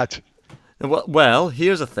Pohlcat. Well,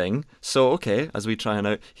 here's a thing. So, okay, as we try and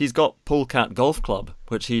out, he's got Pohlcat Golf Club,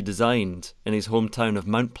 which he designed in his hometown of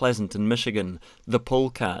Mount Pleasant in Michigan, the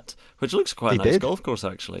Pohlcat, which looks quite a nice golf course,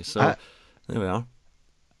 actually. So, there we are.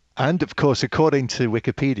 And of course, according to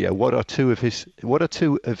Wikipedia, what are two of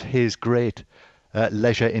his great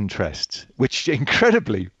leisure interests, which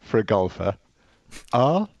incredibly for a golfer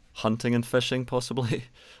are Hunting and fishing, possibly.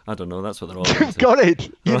 I don't know. That's what they're all. You've got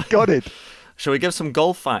it. You've got it. Shall we give some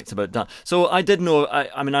golf facts about Dan? So I did know.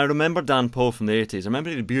 I remember Dan Poe from the 80s. I remember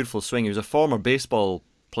he had a beautiful swing. He was a former baseball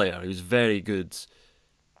player. He was very good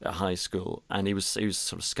at high school, and he was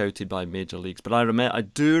sort of scouted by major leagues. But I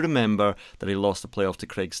do remember that he lost the playoff to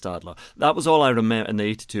Craig Stadler. That was all I remember in the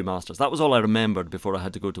 82 Masters. That was all I remembered before I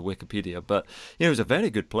had to go to Wikipedia. But he was a very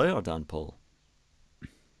good player, Dan Poe.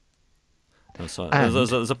 Oh, sorry.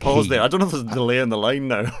 There's a pause there. I don't know if there's a delay in the line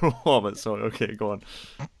now. Oh, but sorry. Okay, go on.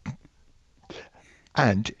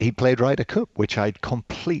 And he played Ryder Cup, which I'd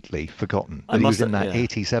completely forgotten. He was in that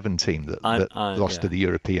 87 team that lost to the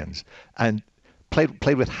Europeans. And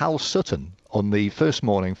played with Hal Sutton on the first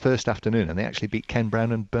afternoon, and they actually beat Ken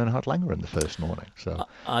Brown and Bernhard Langer in the first morning. So,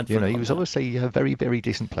 he was obviously a very, very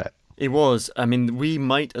decent player. He was. I mean, we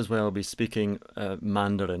might as well be speaking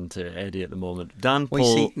Mandarin to Eddie at the moment. Dan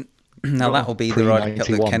Paul. Now that'll be the Ryder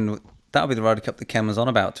Cup that Ken was on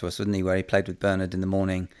about to us, wouldn't he? Where he played with Bernard in the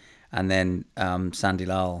morning, and then Sandy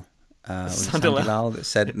Lal. Sandy Lal that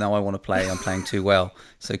said, "No, I want to play. I'm playing too well."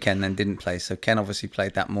 So Ken then didn't play. So Ken obviously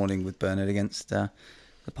played that morning with Bernard against the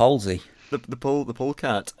Polsey. The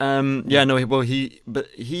Pohlcat.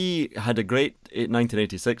 He had a great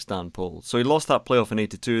 1986 Dan Pole. So he lost that playoff in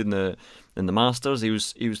 82 in the Masters. He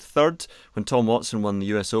was third when Tom Watson won the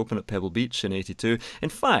US Open at Pebble Beach in 82. In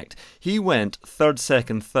fact, he went third,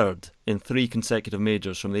 second, third in 3 consecutive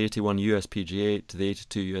majors from the 81 US PGA to the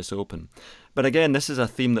 82 US Open. But again, this is a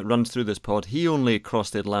theme that runs through this pod. He only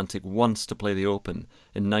crossed the Atlantic once to play the Open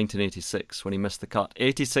in 1986 when he missed the cut.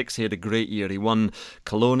 86, he had a great year. He won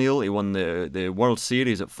Colonial, he won the World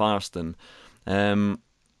Series at Firestone.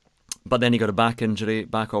 But then he got a back injury,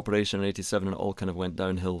 back operation in 87, and it all kind of went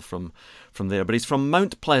downhill from there. But he's from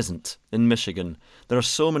Mount Pleasant in Michigan. There are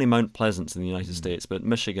so many Mount Pleasants in the United States, but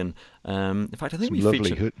Michigan, in fact, I think we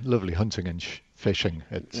featured... Lovely hunting and fishing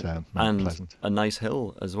at Mount Pleasant. A nice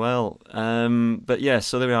hill as well. But yeah,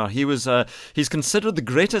 so there we are. He's considered the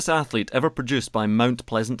greatest athlete ever produced by Mount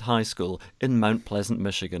Pleasant High School in Mount Pleasant,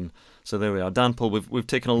 Michigan. So there we are. Dan Pohl, we've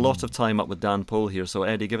taken a lot of time up with Dan Pohl here. So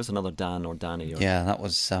Eddie, give us another Dan or Danny. Yeah, that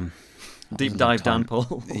was... Deep dive Dan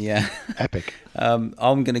Pohl. Yeah. Epic. I'm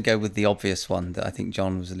going to go with the obvious one that I think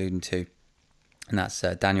John was alluding to, and that's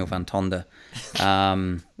Daniel van Tonder. He's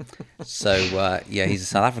a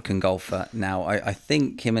South African golfer. Now, I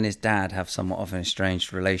think him and his dad have somewhat of an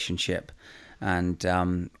estranged relationship, and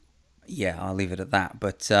I'll leave it at that.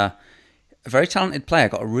 But a very talented player,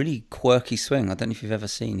 got a really quirky swing. I don't know if you've ever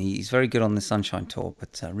seen. He's very good on the Sunshine Tour,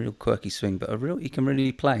 but a real quirky swing, but he can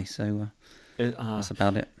really play. So that's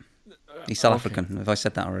about it. He's South African. Have I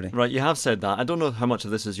said that already? Right, you have said that. I don't know how much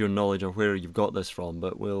of this is your knowledge or where you've got this from,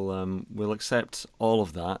 but we'll accept all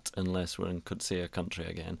of that unless we're in Coetzee country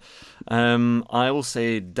again. I will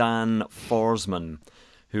say Dan Forsman,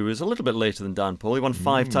 who is a little bit later than Dan Pohl. He won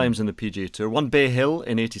 5 times in the PGA Tour. Won Bay Hill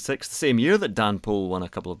in 86, the same year that Dan Pohl won a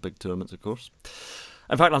couple of big tournaments, of course.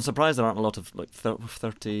 In fact, I'm surprised there aren't a lot of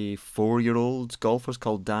 34-year-old golfers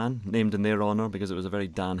called Dan, named in their honour, because it was a very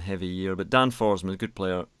Dan-heavy year. But Dan Forsman, a good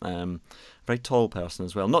player, very tall person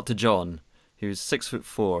as well. Not to John, he was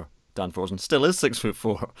 6'4". Dan Forsman still is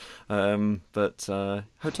 6'4". But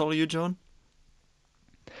how tall are you, John?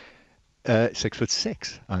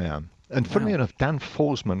 6'6", I am. And funnily enough, Dan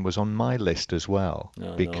Forsman was on my list as well,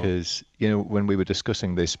 because when we were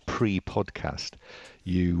discussing this pre-podcast,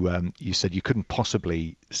 you said you couldn't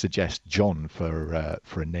possibly suggest John for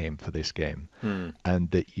a name for this game,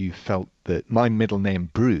 and that you felt that my middle name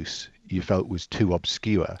Bruce you felt was too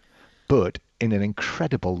obscure, but in an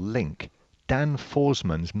incredible link, Dan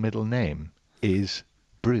Forsman's middle name is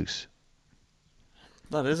Bruce.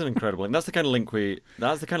 That is an incredible link. That's the kind of link we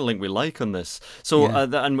like on this. So,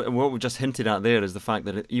 and what we've just hinted at there is the fact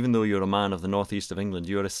that even though you're a man of the northeast of England,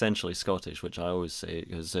 you're essentially Scottish, which I always say,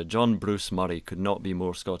 because John Bruce Murray could not be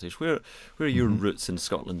more Scottish. Where are your roots in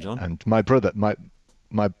Scotland, John? And my brothers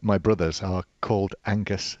are called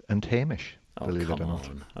Angus and Hamish. Believe it or not.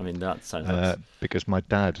 I mean, that sounds because my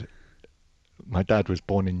dad was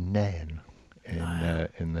born in Nairn,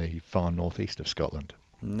 in the far northeast of Scotland.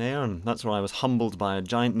 Nairn. That's where I was humbled by a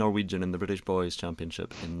giant Norwegian in the British Boys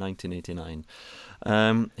Championship in 1989.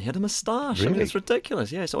 He had a moustache. Really? I mean, it's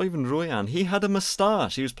ridiculous. Yes, even Royan. He had a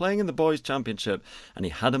moustache. He was playing in the Boys Championship and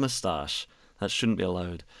he had a moustache. That shouldn't be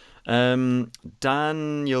allowed.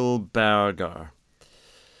 Daniel Berger.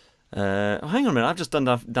 Hang on a minute. I've just done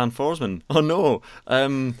Dan Forsman. Oh no.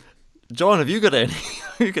 John, have you got any?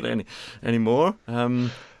 Have you got any more? I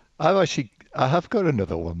have got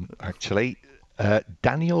another one actually.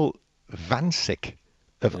 Daniel Vancic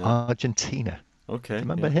of Argentina. Okay. Do you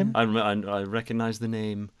remember him? I recognise the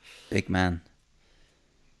name. Big man.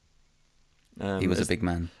 He was a big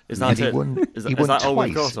man. Is that he it? won that all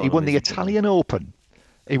we've twice. got? He won the Italian Open.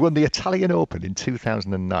 He won the Italian Open in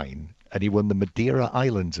 2009, and he won the Madeira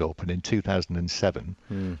Islands Open in 2007,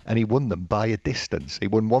 and he won them by a distance. He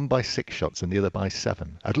won one by 6 shots and the other by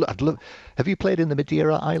 7. I'd love. Have you played in the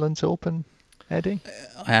Madeira Islands Open, Eddie?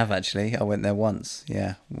 I have actually. I went there once.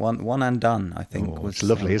 Yeah, one and done. I think it's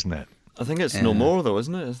lovely, isn't it? I think it's no more though,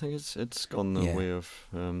 isn't it? I think it's gone the way of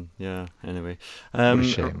Anyway, what a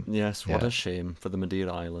shame. Yes, what a shame for the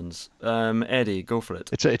Madeira Islands. Eddie, go for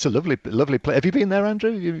it. It's a lovely place. Have you been there,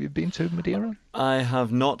 Andrew? Have you been to Madeira? I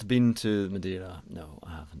have not been to Madeira. No,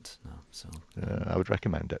 I haven't. No, so I would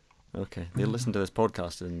recommend it. Okay, they listen to this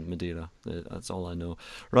podcast in Madeira. That's all I know.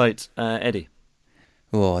 Right, Eddie.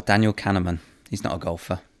 Oh, Daniel Kahneman. He's not a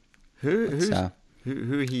golfer. Who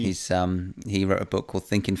he? He wrote a book called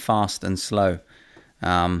Thinking Fast and Slow.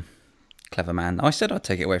 Clever man. I said I'd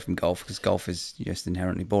take it away from golf because golf is just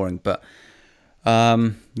inherently boring. But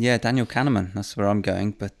Daniel Kahneman. That's where I'm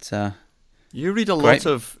going. But you read a lot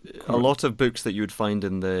of books that you would find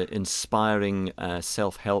in the inspiring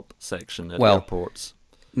self-help section at airports.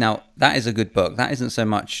 Now, that is a good book. That isn't so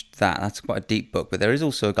much that. That's quite a deep book. But there is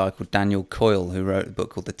also a guy called Daniel Coyle who wrote a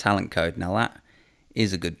book called The Talent Code. Now, that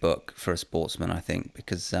is a good book for a sportsman, I think,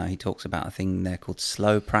 because he talks about a thing there called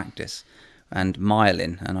slow practice and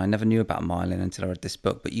myelin. And I never knew about myelin until I read this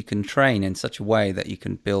book. But you can train in such a way that you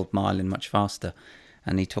can build myelin much faster.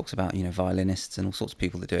 And he talks about, violinists and all sorts of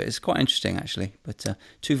people that do it. It's quite interesting, actually. But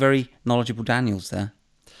two very knowledgeable Daniels there.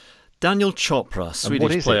 Daniel Chopra,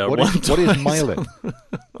 Swedish player. What is myelin?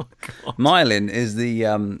 Oh, myelin is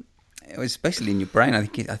the it was basically in your brain. I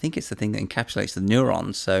think it's the thing that encapsulates the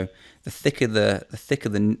neurons. So the thicker the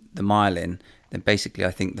myelin, then basically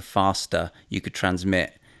I think the faster you could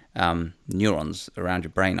transmit neurons around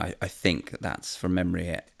your brain. I think that's from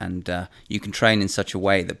memory, and you can train in such a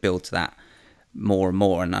way that builds that more and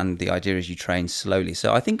more, and the idea is you train slowly.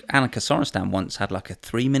 So I think Annika Sorenstam once had like a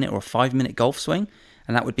 3-minute or a 5-minute golf swing,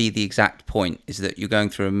 and that would be the exact point, is that you're going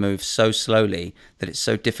through a move so slowly that it's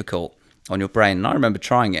so difficult on your brain. And I remember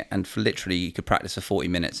trying it, and for literally you could practice for 40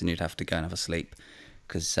 minutes and you'd have to go and have a sleep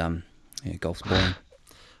because golf's boring.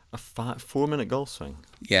 A 4-minute golf swing?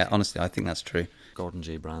 Yeah, honestly, I think that's true. Gordon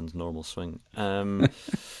J. Brand's normal swing.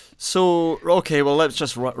 So, okay, well, let's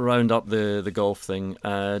just round up the golf thing.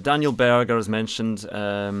 Daniel Berger, as mentioned,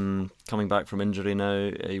 coming back from injury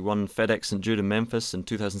now. He won FedEx St. Jude in Memphis in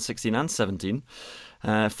 2016 and 17.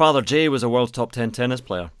 Father Jay was a world top 10 tennis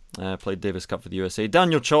player. Played Davis Cup for the USA.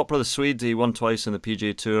 Daniel Chopra, the Swede, he won twice in the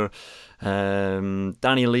PGA Tour.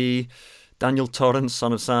 Danny Lee, Daniel Torrance,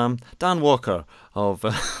 son of Sam, Dan Walker of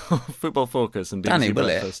Football Focus and BBC Danny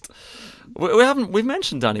Breakfast. We've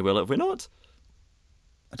mentioned Danny Willett, have we not?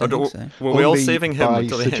 I don't think so. Were we all Only saving him by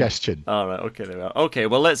until the end? suggestion. All right, okay, there we are. Okay,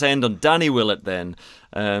 well, let's end on Danny Willett then.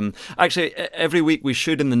 Actually, every week we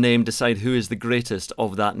should, in the name, decide who is the greatest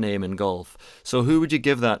of that name in golf. So who would you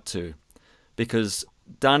give that to? Because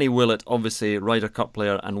Danny Willett, obviously, Ryder Cup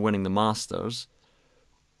player and winning the Masters.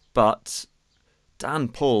 But Dan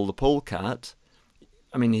Pohl, the Pohlcat,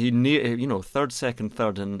 I mean, he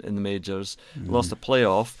third in the majors, lost a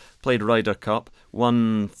playoff, played Ryder Cup,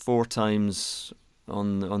 won 4 times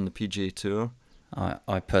on the PGA Tour.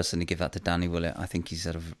 I personally give that to Danny Willett. I think he's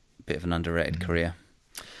had a bit of an underrated career.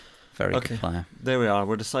 Very good player. There we are.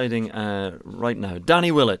 We're deciding right now.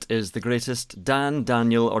 Danny Willett is the greatest Dan,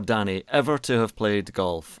 Daniel or Danny ever to have played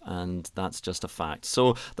golf, and that's just a fact.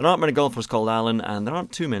 So there aren't many golfers called Alan, and there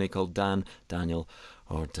aren't too many called Dan, Daniel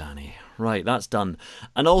or Danny. Right, that's done.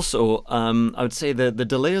 And also, I would say the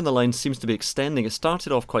delay on the line seems to be extending. It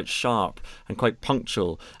started off quite sharp and quite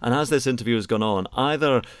punctual, and as this interview has gone on,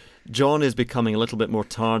 either John is becoming a little bit more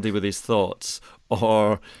tardy with his thoughts,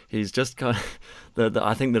 or he's just kind of...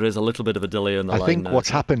 I think there is a little bit of a delay on the line. I think now. what's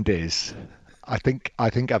happened is, I think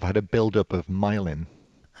I've had a build-up of myelin,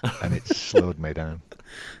 and it's slowed me down.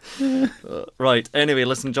 Right. Anyway,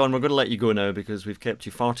 listen, John, we're going to let you go now because we've kept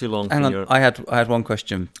you far too long. Hang on, I had one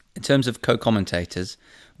question. In terms of co-commentators,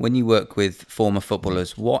 when you work with former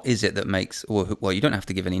footballers, what is it that makes, well, you don't have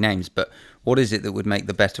to give any names, but what is it that would make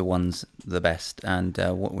the better ones the best? And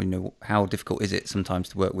how difficult is it sometimes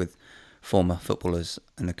to work with former footballers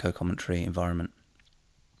in the co-commentary environment?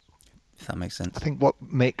 If that makes sense. I think what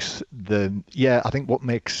makes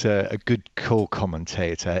a good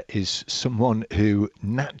co-commentator is someone who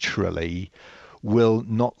naturally will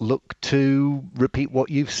not look to repeat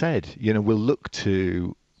what you've said. Will look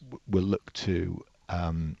to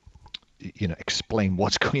explain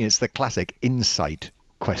what's going. It's the classic insight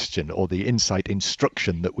question or the insight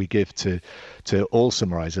instruction that we give to all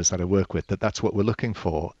summarizers that I work with. That's what we're looking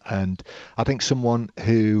for. And I think someone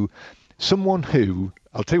who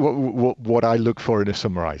I'll tell you what I look for in a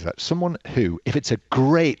summariser. Someone who, if it's a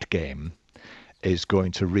great game, is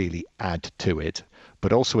going to really add to it.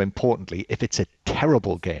 But also importantly, if it's a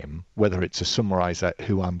terrible game, whether it's a summariser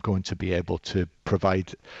who I'm going to be able to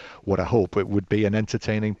provide what I hope it would be an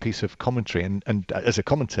entertaining piece of commentary. And as a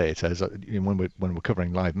commentator, when we're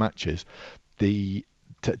covering live matches, to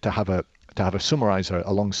have a summariser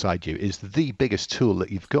alongside you is the biggest tool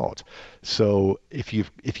that you've got. So if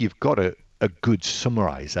you've got a good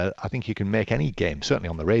summariser, I think you can make any game, certainly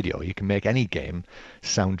on the radio, you can make any game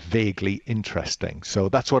sound vaguely interesting. So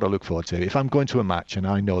that's what I look forward to. If I'm going to a match and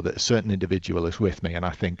I know that a certain individual is with me and I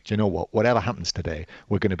think, do you know what, whatever happens today,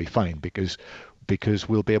 we're going to be fine because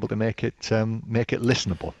we'll be able to make it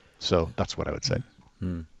listenable. So that's what I would say.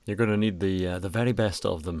 You're going to need the very best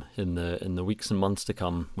of them in the weeks and months to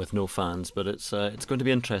come with no fans, but it's going to be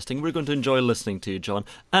interesting. We're going to enjoy listening to you, John,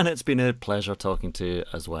 and it's been a pleasure talking to you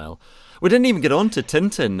as well. We didn't even get on to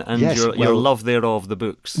Tintin and your love thereof the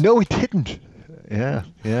books. No, we didn't. Yeah.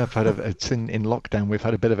 It's in lockdown. We've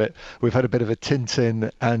had a bit of a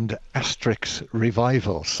Tintin and Asterix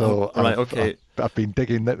revival. So I've been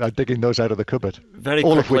digging those out of the cupboard.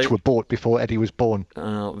 All of which were bought before Eddie was born.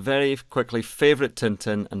 Very quickly, favourite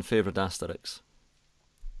Tintin and favourite Asterix.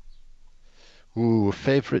 Ooh,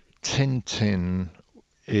 favourite Tintin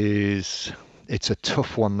is. It's a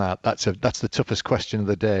tough one. That's the toughest question of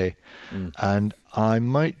the day, and I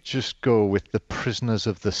might just go with The Prisoners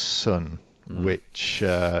of the Sun. which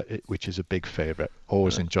is a big favourite.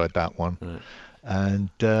 Always enjoyed that one. Right. And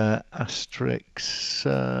Asterix,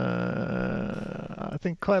 I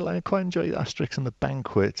think quite enjoy Asterix and the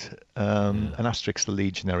Banquet, and Asterix the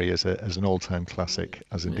Legionary as an all-time classic,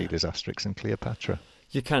 as indeed is Asterix and Cleopatra.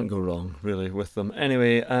 You can't go wrong, really, with them.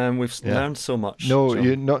 Anyway, we've learned so much. No, John.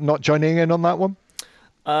 you're not joining in on that one?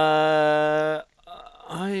 No,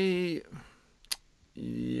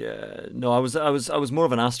 I was more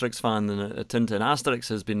of an Asterix fan than a Tintin. Asterix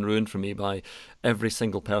has been ruined for me by every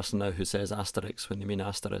single person now who says Asterix when they mean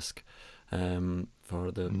asterisk,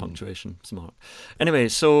 for the punctuation mark. Anyway,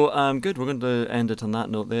 so good. We're going to end it on that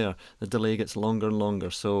note there. The delay gets longer and longer,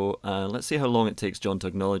 so let's see how long it takes John to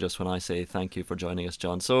acknowledge us when I say thank you for joining us,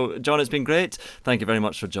 John. So, John, it's been great. Thank you very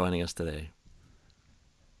much for joining us today.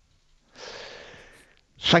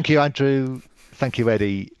 Thank you, Andrew. Thank you,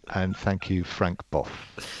 Eddie, and thank you, Frank Boff.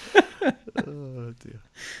 Oh dear.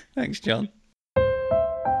 Thanks, John.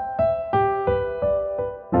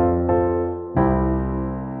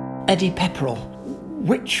 Eddie Pepperell.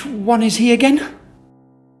 Which one is he again?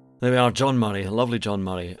 There we are, John Murray, lovely John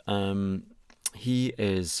Murray. He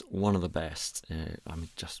is one of the best.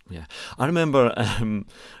 I remember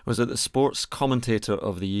was at the Sports Commentator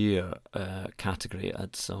of the Year category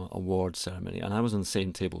at some award ceremony, and I was on the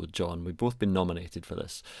same table with John. We'd both been nominated for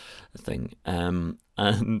this thing, and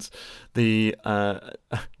they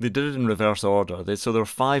did it in reverse order. So there were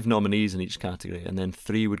 5 nominees in each category, and then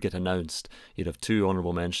 3 would get announced. You'd have 2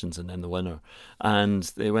 honourable mentions and then the winner. And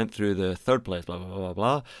they went through the third place, blah, blah, blah,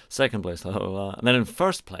 blah, second place, blah, blah, blah. And then in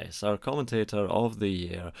first place, our commentator of the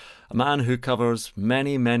year, a man who covers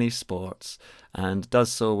many, many sports and does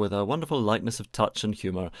so with a wonderful lightness of touch and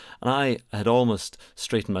humour. And I had almost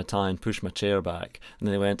straightened my tie and pushed my chair back. And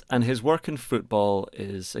they went, and his work in football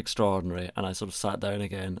is extraordinary. And I sort of sat down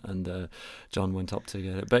again, and John went up to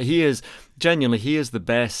get it. But he is, genuinely, he is the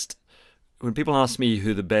best. When people ask me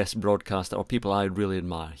who the best broadcaster or people I really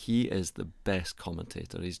admire, he is the best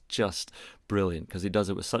commentator. He's just brilliant because he does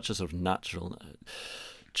it with such a sort of natural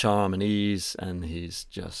charm and ease, and he's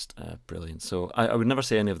just brilliant. So I would never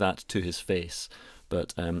say any of that to his face,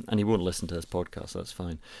 but and he won't listen to this podcast, so that's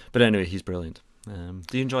fine. But anyway, he's brilliant. Do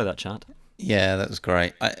you enjoy that chat? Yeah, that was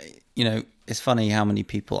great. It's funny how many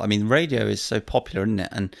people. I mean, radio is so popular, isn't it?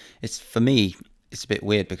 And it's, for me, it's a bit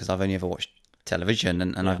weird because I've only ever watched television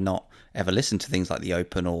and I've not ever listened to things like the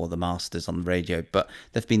Open or the Masters on the radio. But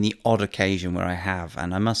there've been the odd occasion where I have,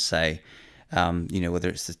 and I must say, whether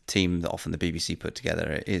it's the team that often the BBC put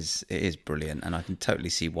together, it is brilliant, and I can totally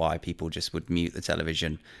see why people just would mute the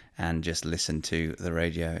television and just listen to the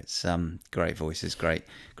radio. It's great voices, great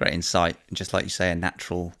insight, and just like you say, a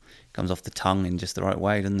natural, comes off the tongue in just the right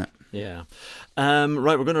way, doesn't it? Yeah.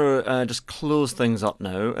 Right, we're going to just close things up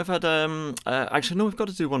now. I've had actually no, we've got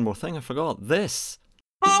to do one more thing. I forgot this.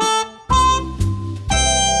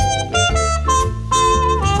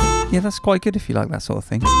 Yeah, that's quite good if you like that sort of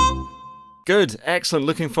thing. Good, excellent.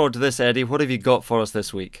 Looking forward to this, Eddie. What have you got for us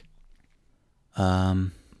this week? Oh,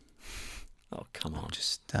 come on.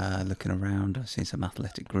 Just looking around. I've seen some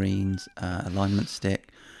athletic greens, alignment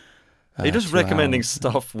stick. Are you just recommending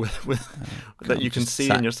stuff with that you can see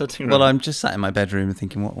in your sitting room? Well, I'm just sat in my bedroom and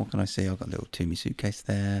thinking, what can I see? I've got a little Toomey suitcase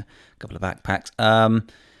there, a couple of backpacks,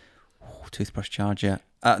 toothbrush charger.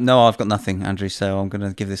 No, I've got nothing, Andrew, so I'm going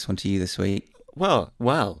to give this one to you this week.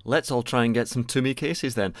 Well, let's all try and get some Toomey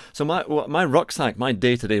cases then. So my rucksack, my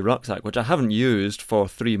day-to-day rucksack, which I haven't used for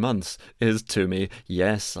 3 months, is Toomey.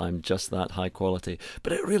 Yes, I'm just that high quality.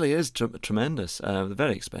 But it really is tremendous.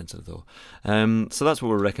 Very expensive, though. So that's what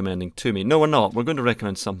we're recommending, Toomey. No, we're not. We're going to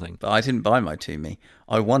recommend something. But I didn't buy my Toomey.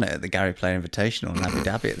 I won it at the Gary Player Invitational in Abu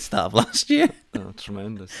Dhabi at the start of last year. Oh,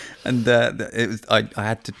 tremendous. And it was I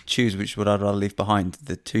had to choose which would I'd rather leave behind,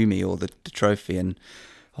 the Toomey or the trophy, and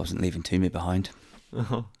I wasn't leaving Toomey behind.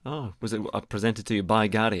 Oh, was it presented to you by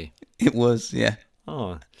Gary? It was, yeah.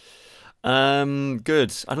 Oh,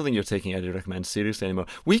 good. I don't think you're taking Eddie Recommend seriously anymore.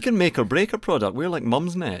 We can make or break a product. We're like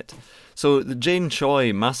Mumsnet. So the Jane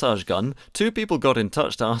Choi massage gun, 2 people got in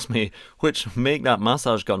touch to ask me which make that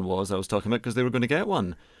massage gun was I was talking about, because they were going to get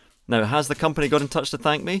one. Now, has the company got in touch to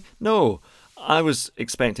thank me? No. I was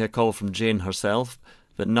expecting a call from Jane herself,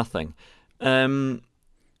 but nothing.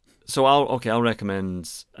 So I'll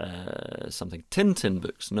recommend something. Tintin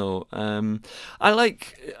books. No, I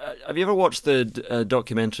like. Have you ever watched the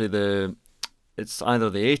documentary? It's either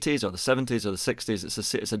the 80s or the 70s or the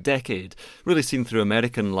 60s. It's a decade, really seen through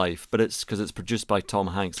American life, but it's because it's produced by Tom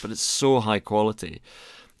Hanks. But it's so high quality.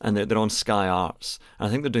 and they're on Sky Arts. And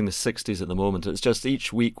I think they're doing the 60s at the moment. It's just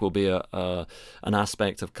each week will be an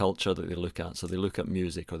aspect of culture that they look at. So they look at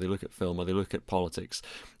music, or they look at film, or they look at politics,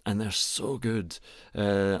 and they're so good.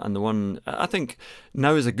 And the one, I think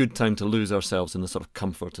now is a good time to lose ourselves in the sort of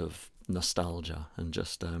comfort of nostalgia and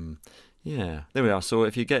just... yeah, there we are. So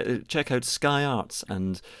if you check out Sky Arts,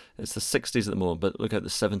 and it's the 60s at the moment, but look at the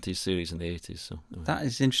 70s series and the 80s. So anyway. That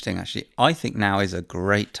is interesting, actually. I think now is a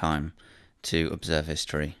great time to observe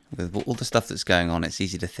history. With all the stuff that's going on, it's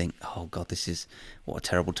easy to think, oh God, what a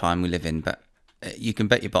terrible time we live in. But you can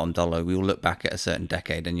bet your bottom dollar we will look back at a certain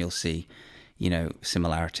decade and you'll see,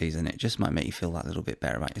 similarities, and it just might make you feel that little bit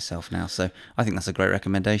better about yourself now. So I think that's a great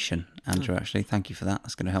recommendation, Andrew, actually. Thank you for that.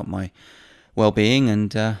 That's going to help my well-being and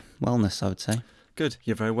wellness, I would say. Good,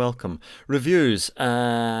 you're very welcome. Reviews.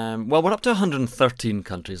 Well, we're up to 113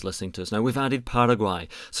 countries listening to us now. We've added Paraguay.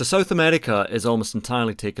 So South America is almost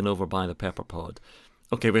entirely taken over by the Pepper Pod.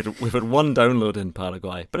 Okay, we've had one download in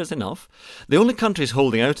Paraguay, but it's enough. The only countries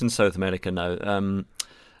holding out in South America now,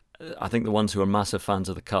 I think the ones who are massive fans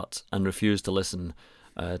of the cut and refuse to listen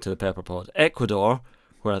to the Pepper Pod. Ecuador,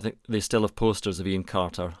 where I think they still have posters of Ian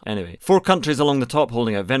Carter. Anyway, 4 countries along the top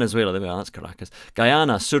holding out. Venezuela, there we are, that's Caracas.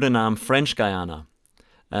 Guyana, Suriname, French Guyana.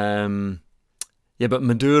 Yeah, but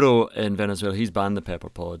Maduro in Venezuela, he's banned the Pepper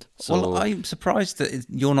Pod. So, well, I'm surprised that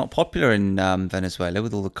you're not popular in Venezuela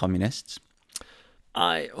with all the communists.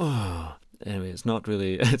 Anyway, it's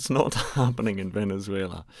not happening in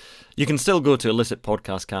Venezuela. You can still go to illicit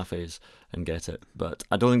podcast cafes and get it, but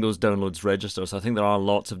I don't think those downloads register. So I think there are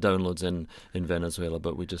lots of downloads in Venezuela,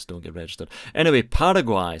 but we just don't get registered. Anyway,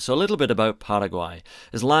 Paraguay. So a little bit about Paraguay.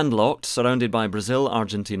 It's landlocked, surrounded by Brazil,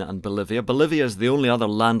 Argentina and Bolivia. Bolivia is the only other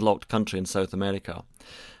landlocked country in South America.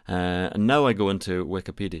 And now I go into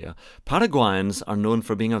Wikipedia. Paraguayans are known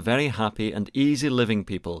for being a very happy and easy living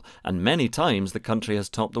people, and many times the country has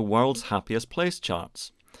topped the world's happiest place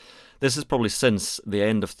charts. This is probably since the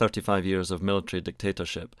end of 35 years of military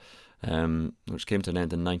dictatorship, which came to an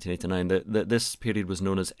end in 1989. This period was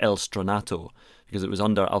known as El Stronato because it was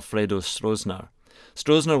under Alfredo Stroessner.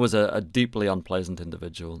 Stroessner was a deeply unpleasant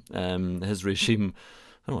individual. His regime,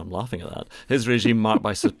 I don't know, I'm laughing at that. His regime marked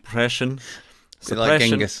by suppression, like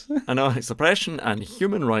Genghis. I know, suppression and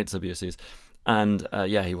human rights abuses. And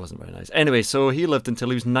he wasn't very nice. Anyway, so he lived until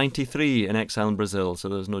he was 93 in exile in Brazil, so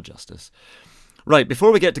there's no justice. Right,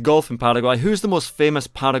 before we get to golf in Paraguay, who's the most famous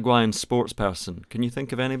Paraguayan sports person? Can you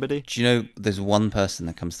think of anybody? Do you know, there's one person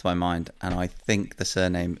that comes to my mind, and I think the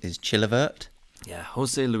surname is Chilavert. Yeah,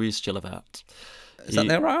 Jose Luis Chilavert. Is that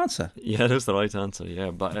the right answer? Yeah, that's the right answer, yeah.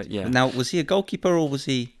 But yeah. Now, was he a goalkeeper or was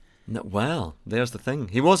he... No, well, there's the thing.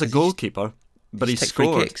 He was a goalkeeper. But he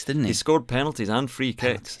scored free kicks, didn't he? He scored penalties and free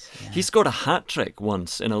kicks. Yeah. He scored a hat-trick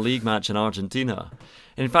once in a league match in Argentina.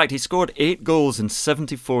 In fact, he scored 8 goals in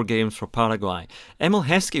 74 games for Paraguay. Emil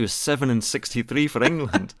Heskey was 7 in 63 for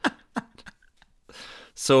England.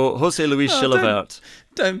 So, Jose Luis Chilavert.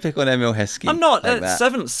 Don't pick on Emil Heskey. I'm not. Like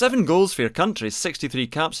that. Seven goals for your country, 63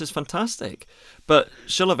 caps is fantastic. But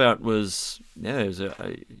Chilavert was, he was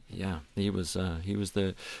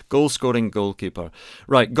the goal-scoring goalkeeper.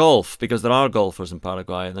 Right, golf, because there are golfers in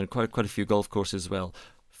Paraguay, and there are quite a few golf courses as well.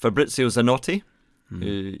 Fabrizio Zanotti, who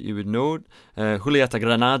you would know, Julieta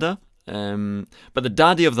Granada, but the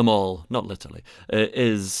daddy of them all, not literally,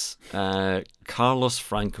 is Carlos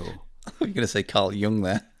Franco. You're going to say Carl Jung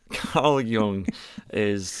there. Carl Jung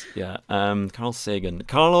is, Carl Sagan.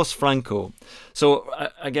 Carlos Franco. So,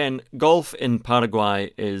 again, golf in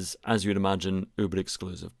Paraguay is, as you'd imagine, uber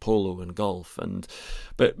exclusive. Polo and golf.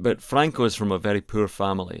 But Franco is from a very poor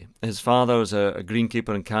family. His father was a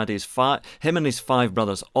greenkeeper and caddy. Him and his 5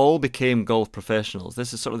 brothers all became golf professionals.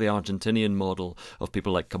 This is sort of the Argentinian model of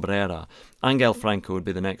people like Cabrera. Angel Franco would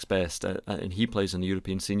be the next best, and he plays in the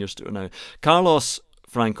European Seniors Tour now. Carlos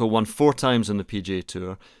Franco won 4 times on the PGA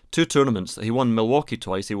Tour, 2 tournaments. He won Milwaukee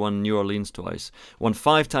twice, he won New Orleans twice, won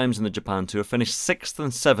 5 times in the Japan Tour, finished 6th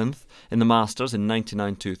and 7th in the Masters in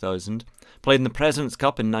 99-2000, played in the President's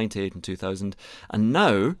Cup in 98 and 2000, and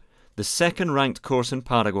now the second-ranked course in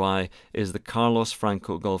Paraguay is the Carlos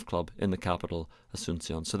Franco Golf Club in the capital,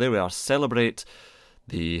 Asunción. So there we are, celebrate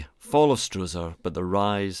the fall of Stroessner, but the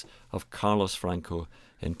rise of Carlos Franco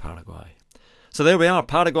in Paraguay. So there we are,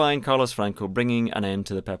 Paraguay and Carlos Franco bringing an end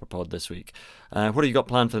to the Pepper Pod this week. What have you got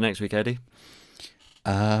planned for the next week, Eddie?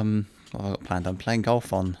 I've got planned. I'm playing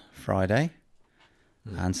golf on Friday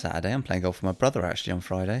and Saturday. I'm playing golf with my brother actually on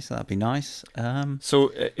Friday, so that'd be nice.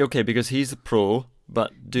 Okay, because he's a pro,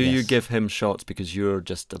 but do Yes. you give him shots because you're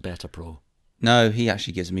just a better pro? No, he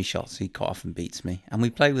actually gives me shots. He quite often beats me. And we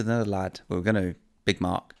play with another lad. Big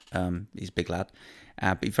Mark. He's a big lad.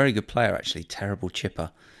 But he's a very good player actually. Terrible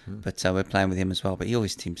chipper. But we're playing with him as well. But he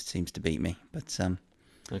always seems to beat me. But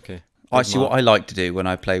Okay. actually, what I like to do when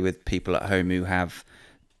I play with people at home who have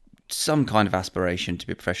some kind of aspiration to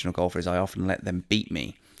be a professional golfer is I often let them beat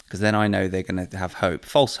me, because then I know they're going to have hope,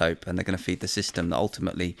 false hope, and they're going to feed the system that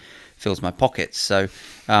ultimately fills my pockets. So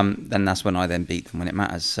then that's when I then beat them when it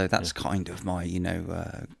matters. So that's kind of my,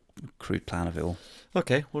 crude plan of it all.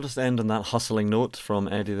 Okay, we'll just end on that hustling note from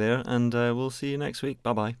Eddie there, and we'll see you next week.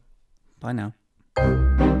 Bye-bye. Bye now.